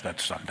church that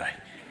Sunday.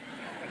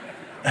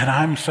 And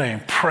I'm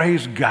saying,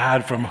 praise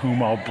God from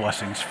whom all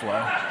blessings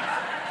flow.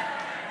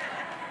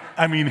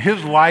 I mean,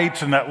 his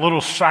lights and that little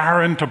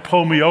siren to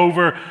pull me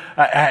over,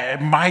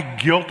 my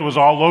guilt was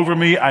all over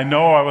me. I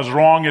know I was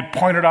wrong. It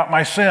pointed out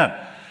my sin.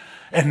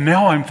 And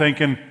now I'm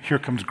thinking, here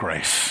comes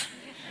grace.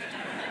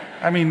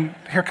 I mean,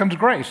 here comes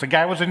grace. The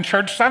guy was in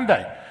church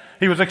Sunday.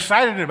 He was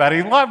excited about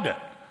it. He loved it.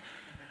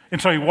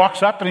 And so he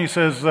walks up and he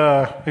says,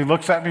 he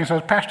looks at me and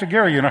says, Pastor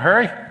Gary, you in a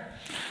hurry? I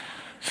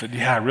said,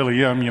 yeah, I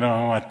really am. You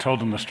know, I told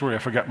him the story. I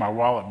forgot my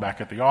wallet back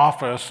at the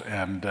office,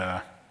 and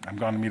I'm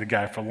going to meet a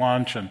guy for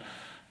lunch, and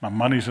my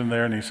money's in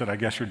there. And he said, I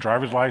guess your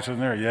driver's license in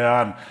there?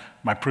 Yeah, and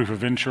my proof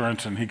of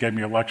insurance. And he gave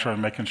me a lecture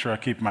on making sure I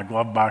keep my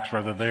glove box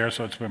rather there.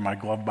 So it's been my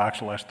glove box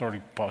the last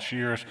 30 plus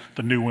years.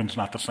 The new one's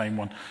not the same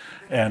one.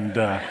 And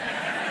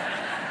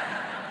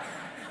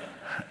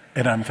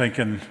and I'm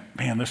thinking,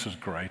 man, this is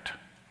great.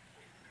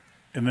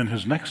 And then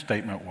his next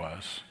statement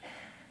was,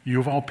 you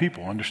of all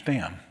people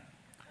understand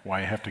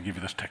why I have to give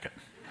you this ticket.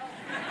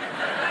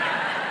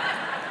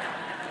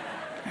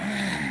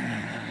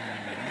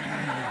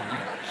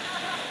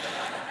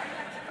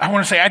 I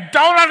want to say, I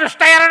don't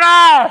understand at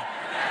all.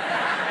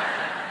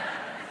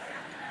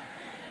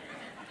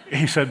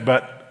 He said,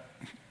 but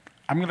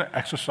I'm going to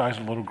exercise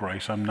a little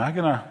grace. I'm not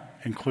going to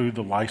include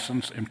the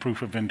license and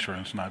proof of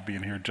insurance not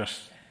being here,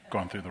 just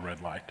going through the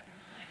red light.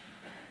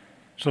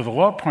 So the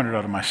law pointed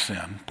out my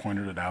sin,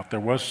 pointed it out. There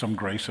was some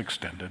grace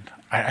extended.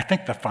 I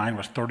think the fine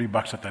was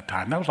 $30 at that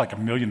time. That was like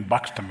 $1 million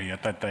to me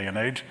at that day and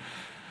age.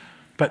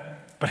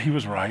 But he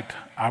was right.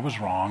 I was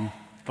wrong.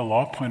 The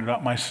law pointed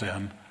out my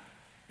sin,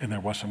 and there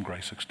was some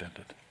grace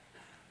extended.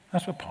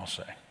 That's what Paul's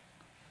saying.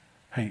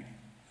 Hey,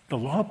 the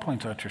law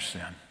points out your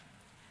sin.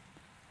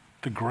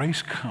 The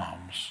grace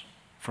comes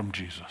from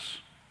Jesus.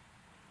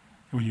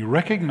 When you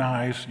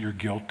recognize you're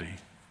guilty,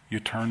 you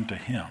turn to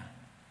him,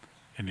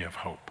 and you have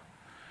hope.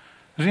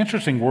 There's an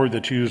interesting word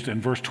that's used in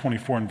verse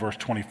 24 and verse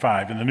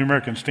 25. In the New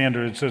American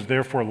Standard, it says,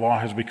 therefore law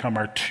has become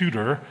our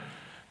tutor,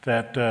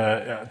 that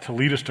to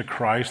lead us to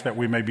Christ, that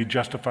we may be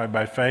justified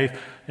by faith.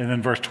 And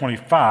then verse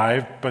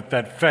 25, but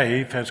that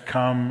faith has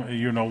come,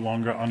 you're no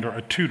longer under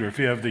a tutor. If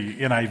you have the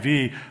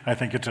NIV, I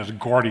think it says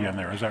guardian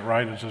there. Is that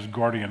right? It says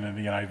guardian in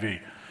the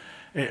NIV.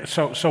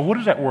 So what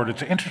is that word?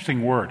 It's an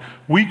interesting word.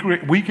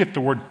 We get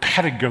the word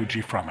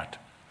pedagogy from it.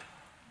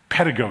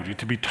 Pedagogy,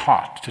 to be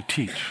taught, to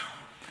teach.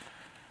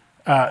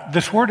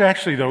 This word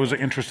actually, though, is an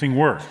interesting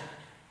word.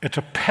 It's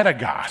a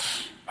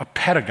pedagogos. A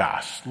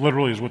pedagogos,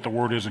 literally, is what the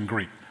word is in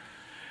Greek.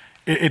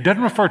 It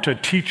doesn't refer to a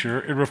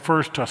teacher. It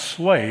refers to a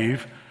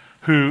slave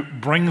who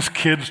brings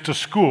kids to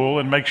school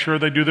and makes sure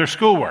they do their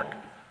schoolwork.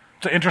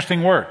 It's an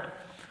interesting word.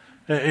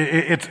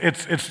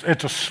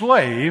 It's a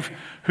slave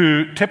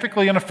who,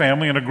 typically in a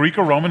family, in a Greek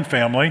or Roman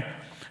family,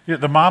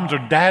 the moms or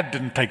dad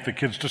didn't take the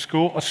kids to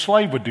school. A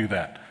slave would do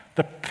that.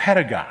 The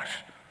pedagogos.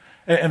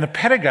 And the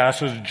pedagog's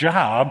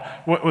job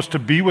was to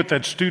be with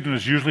that student,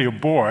 is usually a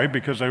boy,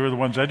 because they were the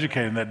ones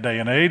educated in that day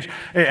and age.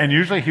 And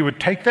usually he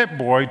would take that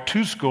boy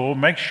to school,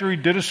 make sure he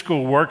did his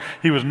schoolwork.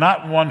 He was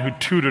not one who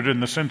tutored in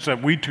the sense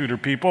that we tutor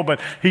people,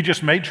 but he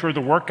just made sure the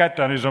work got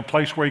done. He was in a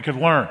place where he could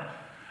learn.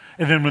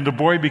 And then when the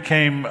boy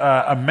became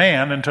a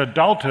man into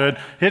adulthood,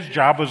 his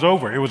job was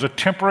over. It was a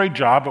temporary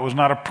job. It was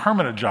not a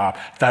permanent job.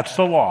 That's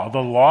the law.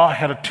 The law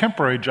had a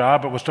temporary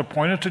job. It was to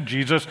point us to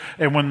Jesus.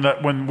 And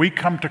when we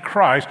come to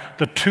Christ,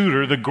 the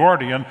tutor, the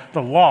guardian,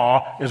 the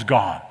law is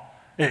gone.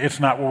 It's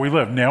not where we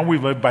live. Now we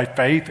live by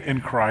faith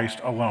in Christ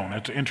alone.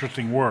 It's an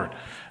interesting word.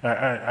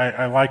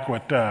 I like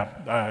what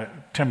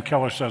Tim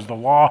Keller says. The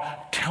law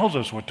tells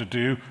us what to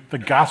do. The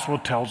gospel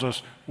tells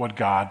us what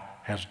God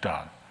has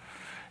done.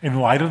 In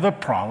light of the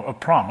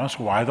promise,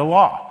 why the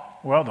law?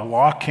 Well, the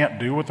law can't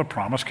do what the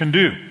promise can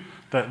do.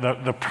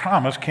 The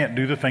promise can't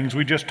do the things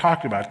we just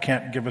talked about.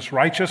 Can't give us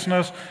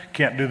righteousness,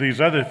 can't do these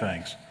other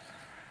things.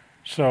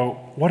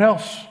 So what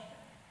else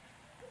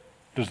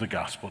does the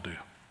gospel do?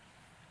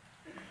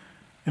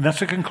 And that's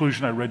the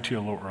conclusion I read to you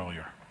a little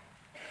earlier.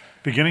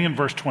 Beginning in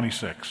verse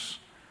 26.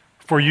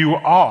 For you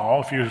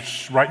all, if you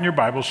write in your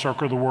Bible,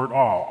 circle the word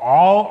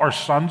all are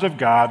sons of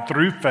God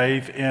through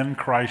faith in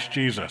Christ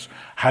Jesus.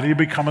 How do you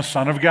become a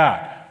son of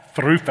God?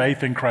 Through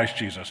faith in Christ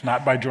Jesus.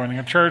 Not by joining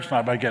a church,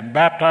 not by getting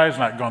baptized,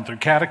 not going through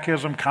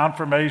catechism,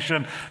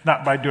 confirmation,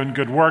 not by doing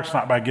good works,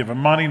 not by giving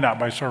money, not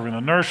by serving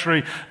the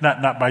nursery,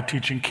 not by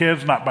teaching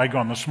kids, not by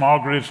going to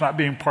small groups, not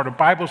being part of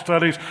Bible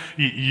studies.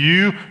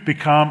 You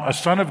become a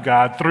son of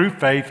God through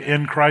faith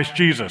in Christ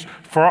Jesus.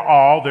 For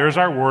all, there's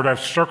our word,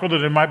 I've circled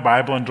it in my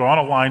Bible and drawn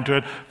a line to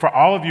it. For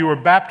all of you who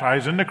are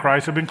baptized into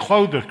Christ have been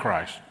clothed with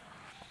Christ.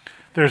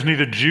 There's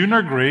neither Jew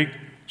nor Greek,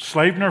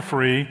 slave nor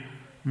free,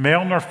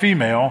 male nor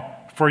female,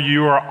 for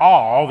you are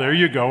all, there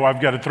you go,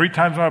 I've got it 3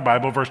 times in my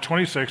Bible, verse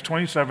 26,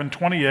 27,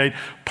 28.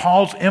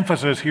 Paul's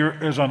emphasis here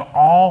is on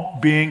all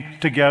being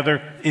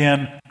together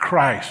in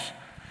Christ.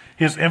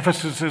 His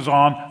emphasis is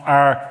on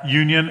our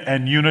union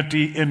and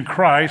unity in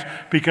Christ,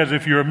 because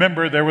if you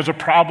remember, there was a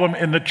problem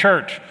in the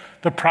church.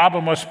 The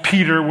problem was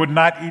Peter would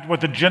not eat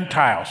with the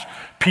Gentiles.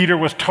 Peter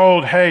was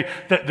told, hey,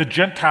 that the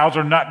Gentiles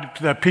are not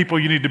the people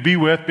you need to be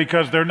with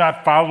because they're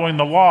not following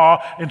the law.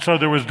 And so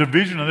there was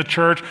division in the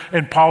church.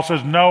 And Paul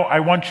says, no, I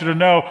want you to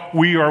know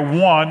we are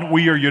one.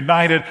 We are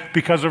united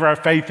because of our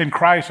faith in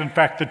Christ. In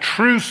fact, the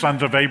true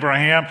sons of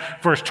Abraham,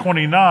 verse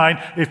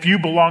 29, if you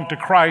belong to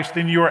Christ,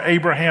 then you are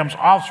Abraham's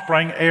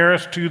offspring,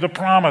 heirs to the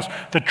promise.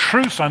 The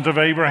true sons of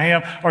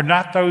Abraham are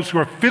not those who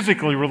are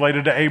physically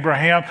related to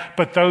Abraham,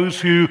 but those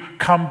who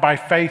come by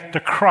faith to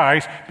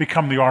Christ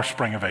become the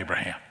offspring of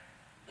Abraham.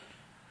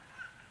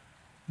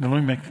 Now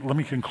let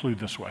me conclude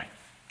this way.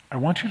 I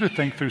want you to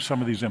think through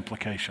some of these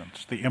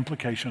implications, the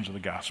implications of the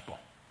gospel,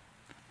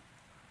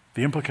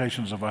 the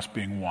implications of us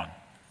being one.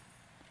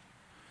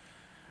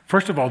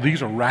 First of all,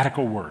 these are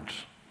radical words.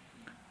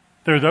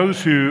 There are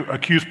those who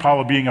accuse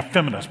Paul of being a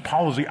feminist.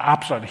 Paul is the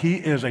opposite. He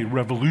is a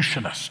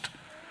revolutionist.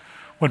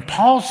 When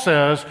Paul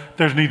says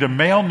there's neither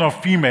male nor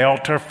female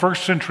to a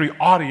first century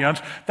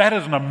audience, that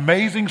is an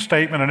amazing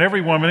statement, and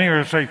every woman here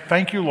will say,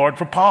 thank you, Lord,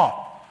 for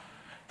Paul.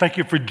 Thank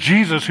you for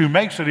Jesus who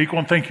makes it equal,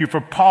 and thank you for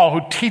Paul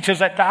who teaches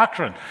that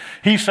doctrine.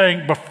 He's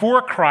saying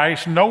before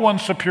Christ, no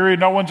one's superior,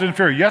 no one's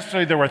inferior.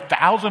 Yesterday there were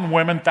 1,000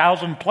 women,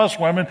 1,000+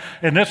 women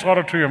in this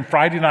auditorium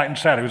Friday night and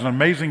Saturday. It was an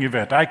amazing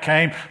event. I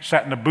came,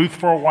 sat in the booth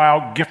for a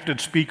while,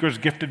 gifted speakers,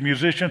 gifted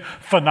musician,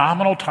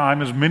 phenomenal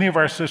time as many of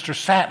our sisters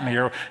sat in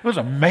here. It was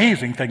an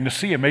amazing thing to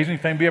see, amazing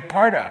thing to be a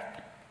part of.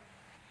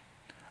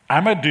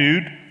 I'm a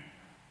dude.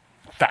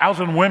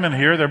 1,000 women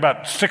here. There are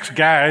about 6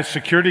 guys,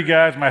 security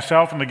guys,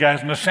 myself, and the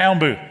guys in the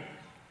sound booth.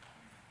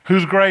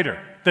 Who's greater,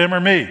 them or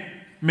me?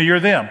 Me or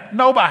them?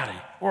 Nobody.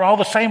 We're all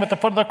the same at the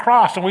foot of the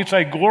cross. And we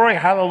say, glory,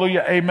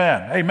 hallelujah,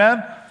 amen.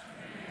 Amen?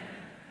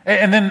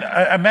 And then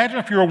imagine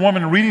if you're a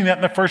woman reading that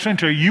in the first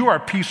century. You are a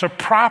piece of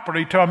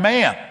property to a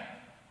man.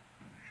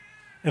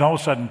 And all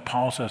of a sudden,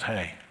 Paul says,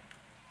 hey,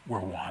 we're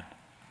one.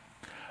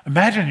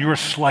 Imagine you're a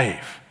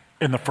slave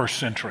in the first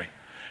century.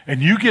 And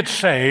you get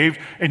saved,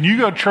 and you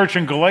go to church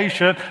in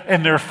Galatia,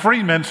 and there are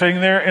free men sitting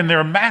there, and there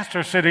are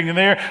masters sitting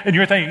there, and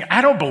you're thinking,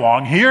 I don't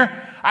belong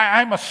here.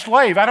 I'm a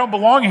slave. I don't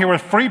belong here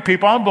with free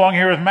people. I don't belong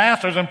here with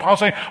masters. And Paul's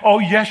saying, oh,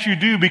 yes, you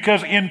do,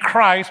 because in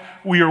Christ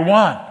we are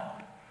one.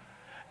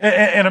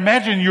 And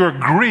imagine you're a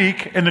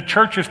Greek, and the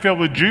church is filled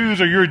with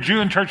Jews, or you're a Jew,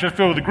 and the church is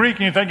filled with a Greek,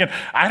 and you're thinking,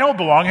 I don't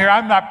belong here.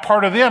 I'm not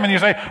part of them. And you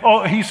say,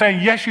 oh, he's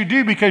saying, yes, you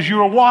do, because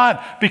you are one,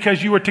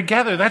 because you are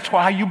together. That's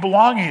why you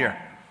belong here.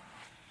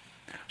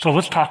 So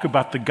let's talk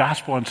about the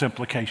gospel and its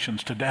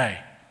implications today.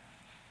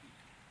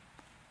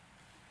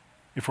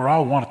 If we're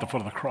all one at the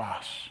foot of the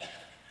cross,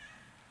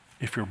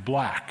 if you're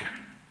black,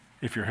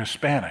 if you're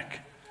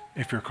Hispanic,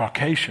 if you're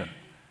Caucasian,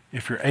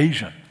 if you're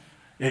Asian,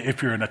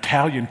 if you're an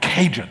Italian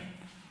Cajun,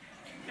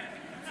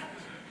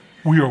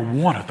 we are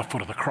one at the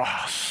foot of the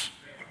cross.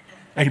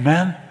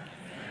 Amen?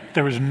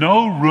 There is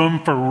no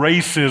room for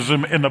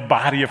racism in the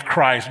body of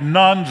Christ.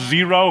 None,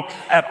 zero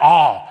at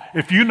all.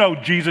 If you know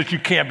Jesus, you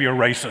can't be a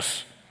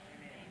racist.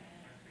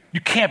 You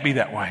can't be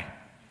that way.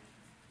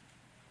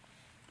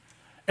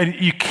 And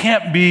you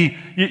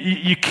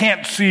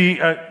can't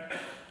see,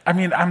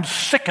 I'm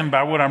sickened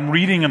by what I'm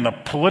reading in the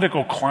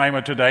political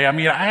climate today.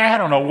 I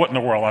don't know what in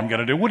the world I'm going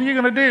to do. What are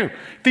you going to do?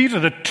 These are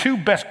the two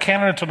best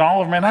candidates in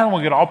all of man. I don't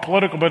want to get all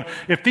political, but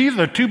if these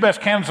are the two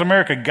best candidates in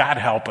America, God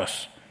help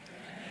us.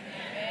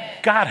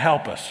 God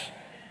help us.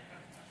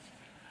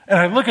 And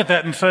I look at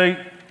that and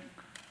say,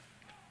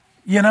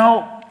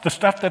 the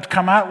stuff that's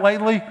come out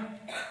lately,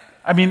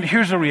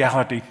 here's the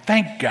reality.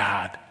 Thank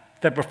God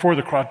that before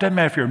the cross, doesn't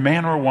matter if you're a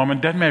man or a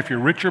woman, doesn't matter if you're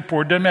rich or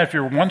poor, doesn't matter if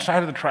you're one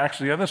side of the tracks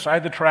or the other side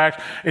of the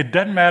tracks, it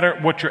doesn't matter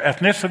what your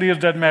ethnicity is,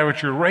 doesn't matter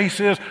what your race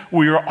is,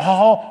 we are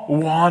all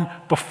one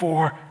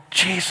before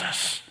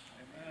Jesus.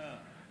 Amen.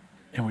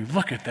 And we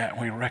look at that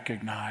and we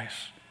recognize,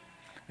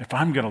 if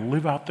I'm going to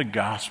live out the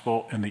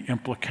gospel and the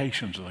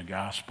implications of the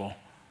gospel,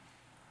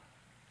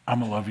 I'm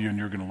going to love you and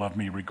you're going to love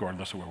me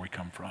regardless of where we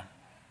come from.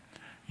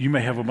 You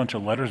may have a bunch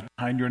of letters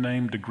behind your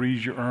name,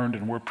 degrees you earned,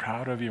 and we're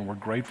proud of you, and we're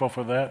grateful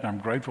for that. And I'm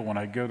grateful when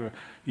I go to,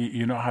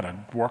 you know how to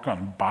work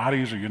on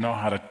bodies, or you know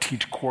how to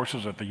teach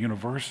courses at the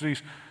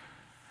universities.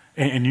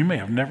 And you may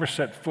have never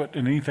set foot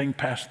in anything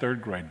past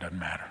third grade, doesn't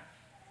matter.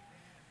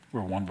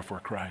 We're one before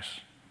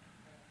Christ.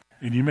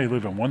 And you may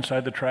live on one side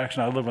of the tracks,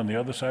 and I live on the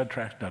other side of the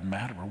tracks, doesn't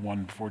matter. We're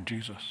one before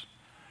Jesus.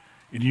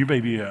 And you may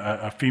be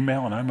a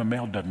female, and I'm a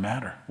male, doesn't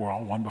matter. We're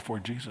all one before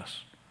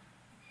Jesus.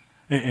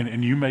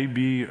 And you may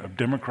be a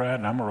Democrat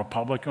and I'm a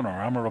Republican, or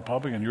I'm a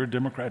Republican and you're a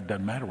Democrat. It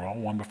doesn't matter. We're all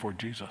one before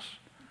Jesus.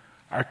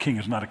 Our king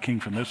is not a king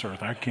from this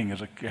earth. Our king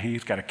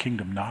he's got a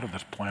kingdom not of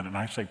this planet. And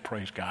I say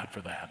praise God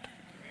for that.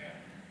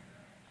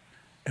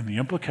 And the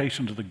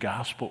implications of the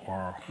gospel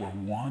are we're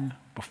one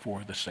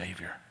before the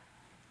Savior.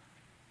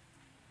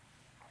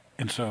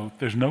 And so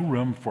there's no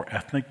room for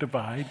ethnic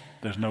divide.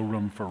 There's no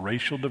room for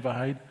racial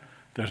divide.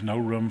 There's no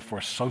room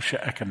for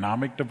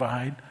socioeconomic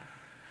divide.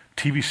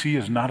 TBC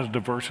is not as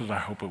diverse as I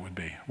hope it would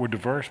be. We're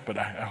diverse, but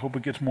I hope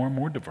it gets more and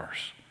more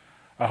diverse.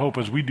 I hope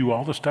as we do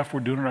all the stuff we're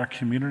doing in our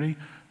community,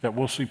 that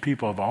we'll see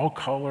people of all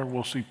color,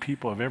 we'll see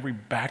people of every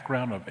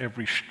background, of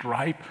every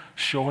stripe,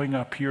 showing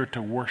up here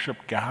to worship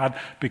God,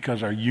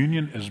 because our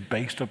union is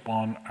based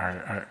upon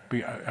our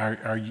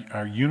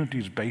unity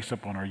is based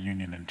upon our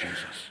union in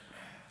Jesus.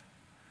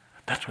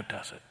 That's what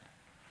does it.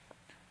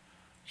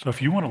 So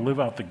if you want to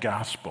live out the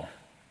gospel,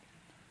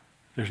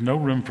 there's no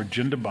room for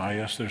gender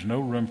bias. There's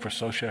no room for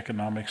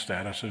socioeconomic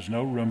status. There's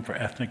no room for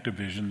ethnic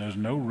division. There's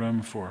no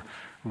room for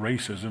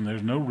racism.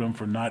 There's no room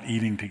for not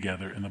eating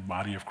together in the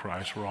body of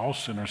Christ. We're all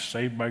sinners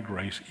saved by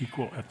grace,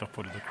 equal at the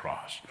foot of the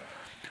cross.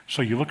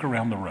 So you look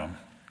around the room.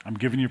 I'm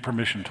giving you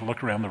permission to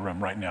look around the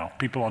room right now.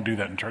 People don't do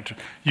that in churches.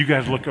 You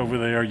guys look over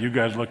there. You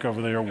guys look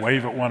over there.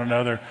 Wave at one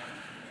another.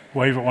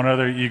 Wave at one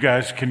another. You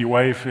guys, can you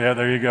wave? Yeah,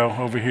 there you go,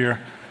 over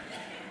here.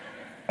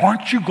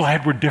 Aren't you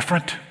glad we're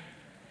different?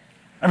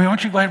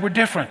 Aren't you glad we're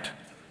different?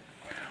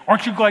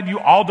 Aren't you glad you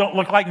all don't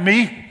look like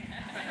me?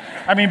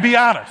 Be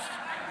honest.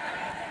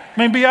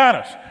 Be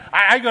honest.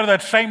 I go to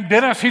that same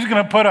dentist. He's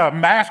going to put a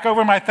mask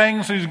over my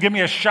things. So he's going to give me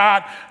a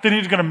shot. Then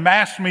he's going to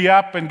mask me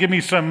up and give me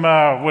some,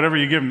 whatever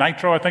you give,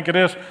 nitro, I think it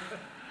is.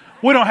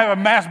 We don't have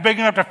a mask big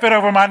enough to fit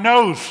over my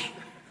nose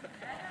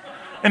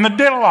in the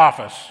dental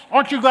office.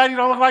 Aren't you glad you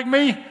don't look like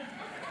me?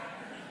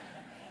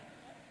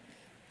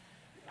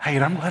 Hey,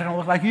 I'm glad I don't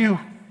look like you.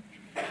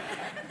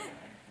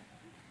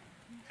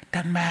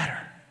 Doesn't matter.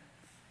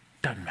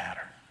 Doesn't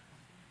matter.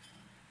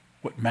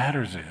 What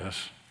matters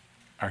is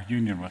our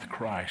union with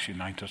Christ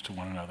unites us to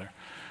one another.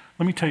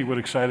 Let me tell you what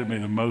excited me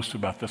the most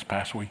about this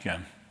past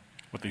weekend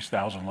with these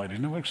 1,000 ladies.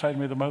 You know what excited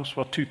me the most?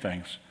 Well, two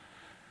things.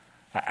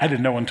 I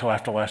didn't know until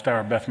after last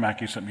hour. Beth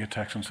Mackey sent me a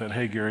text and said,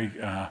 hey, Gary,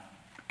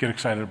 get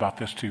excited about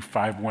this too.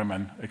 5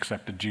 women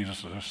accepted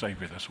Jesus as their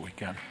Savior this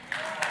weekend.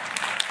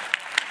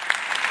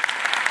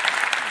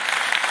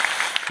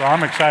 So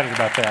I'm excited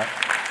about that.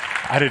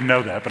 I didn't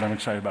know that, but I'm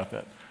excited about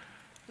that.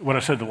 What I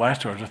said the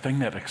last hour is the thing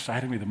that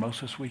excited me the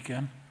most this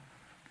weekend,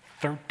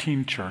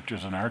 13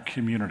 churches in our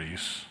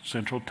communities,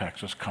 Central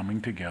Texas,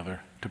 coming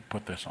together to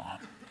put this on.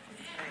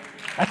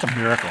 That's a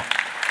miracle.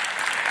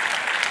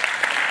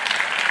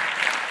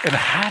 And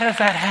how does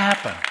that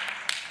happen?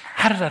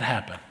 How does that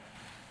happen?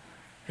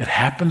 It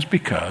happens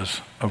because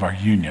of our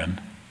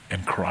union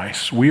in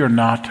Christ. We are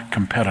not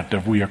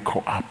competitive, we are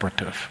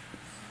cooperative.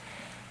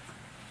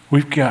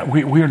 We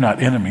are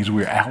not enemies,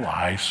 we are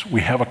allies.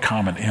 We have a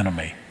common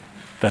enemy,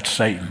 that's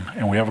Satan,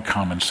 and we have a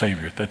common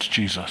Savior, that's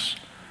Jesus.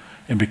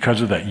 And because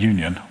of that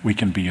union, we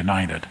can be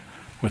united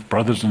with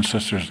brothers and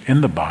sisters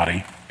in the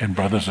body and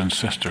brothers and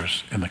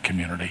sisters in the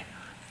community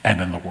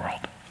and in the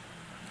world.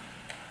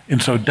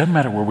 And so it doesn't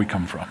matter where we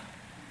come from.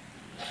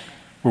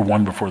 We're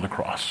one before the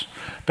cross.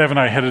 Bev and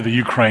I headed to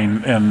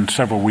Ukraine in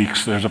several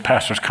weeks. There's a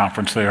pastor's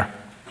conference there.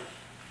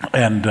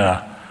 And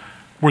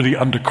we're the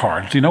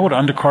undercard. Do you know what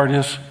an undercard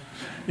is?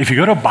 If you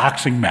go to a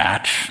boxing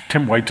match,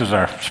 Tim White is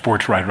our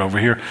sports writer over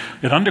here,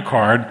 an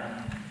undercard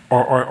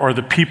are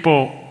the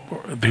people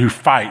who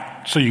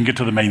fight so you can get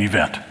to the main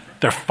event.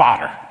 They're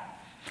fodder.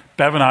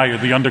 Bev and I are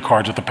the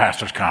undercards at the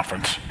pastor's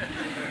conference.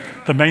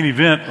 The main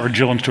event are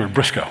Jill and Stuart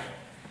Briscoe.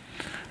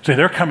 See,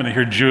 they're coming to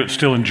hear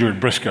Still and Stuart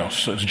Briscoe.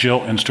 So it's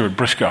Jill and Stuart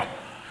Briscoe.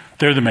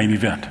 They're the main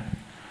event.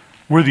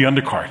 We're the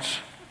undercards.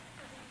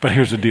 But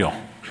here's the deal.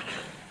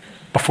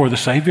 Before the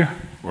Savior,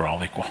 we're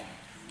all equal.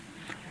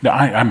 Now,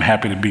 I'm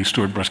happy to be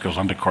Stuart Briscoe's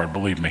undercard,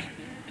 believe me.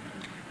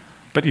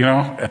 But,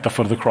 at the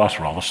foot of the cross,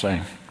 we're all the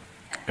same.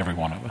 Every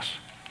one of us.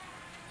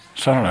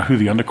 So I don't know who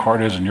the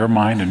undercard is in your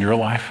mind, in your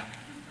life.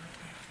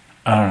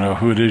 I don't know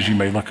who it is you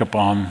may look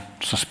upon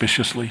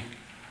suspiciously.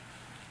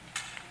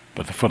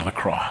 But at the foot of the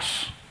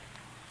cross,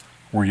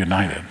 we're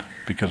united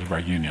because of our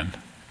union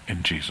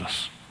in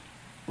Jesus.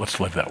 Let's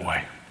live that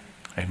way.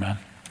 Amen.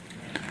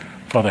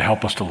 Father,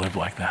 help us to live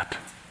like that.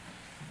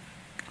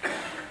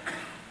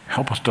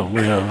 Help us to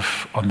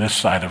live on this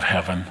side of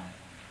heaven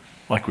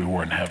like we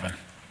were in heaven.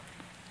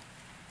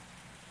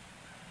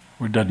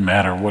 Where it doesn't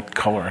matter what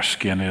color our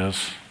skin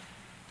is.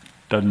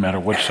 Doesn't matter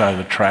which side of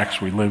the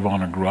tracks we live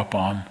on or grew up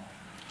on.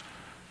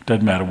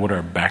 Doesn't matter what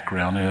our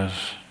background is.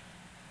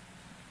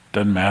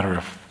 Doesn't matter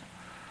if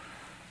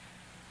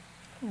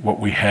what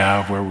we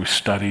have, where we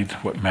studied.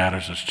 What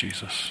matters is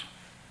Jesus.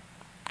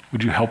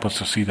 Would you help us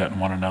to see that in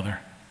one another?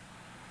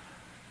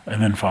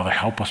 And then, Father,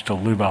 help us to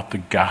live out the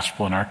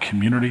gospel in our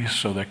communities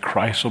so that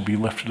Christ will be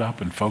lifted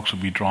up and folks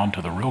will be drawn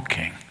to the real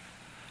King.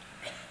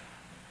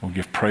 We'll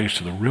give praise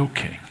to the real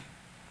King.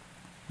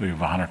 We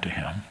give honor to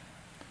him.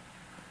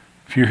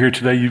 If you're here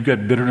today, you've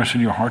got bitterness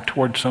in your heart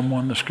towards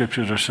someone, the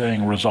scriptures are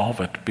saying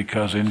resolve it,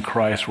 because in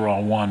Christ we're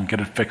all one.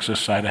 Get it fixed this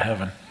side of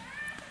heaven.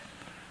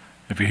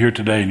 If you're here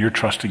today and you're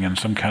trusting in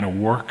some kind of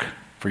work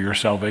for your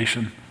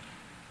salvation,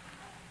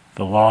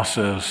 the law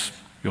says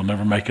you'll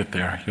never make it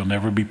there. You'll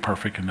never be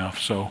perfect enough.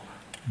 So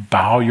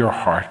bow your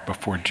heart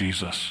before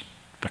Jesus,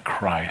 the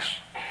Christ,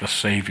 the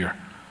Savior,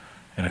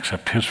 and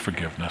accept his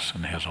forgiveness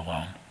and his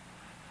alone.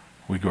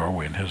 We go our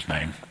way in his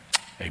name.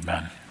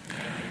 Amen.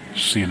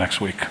 See you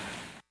next week.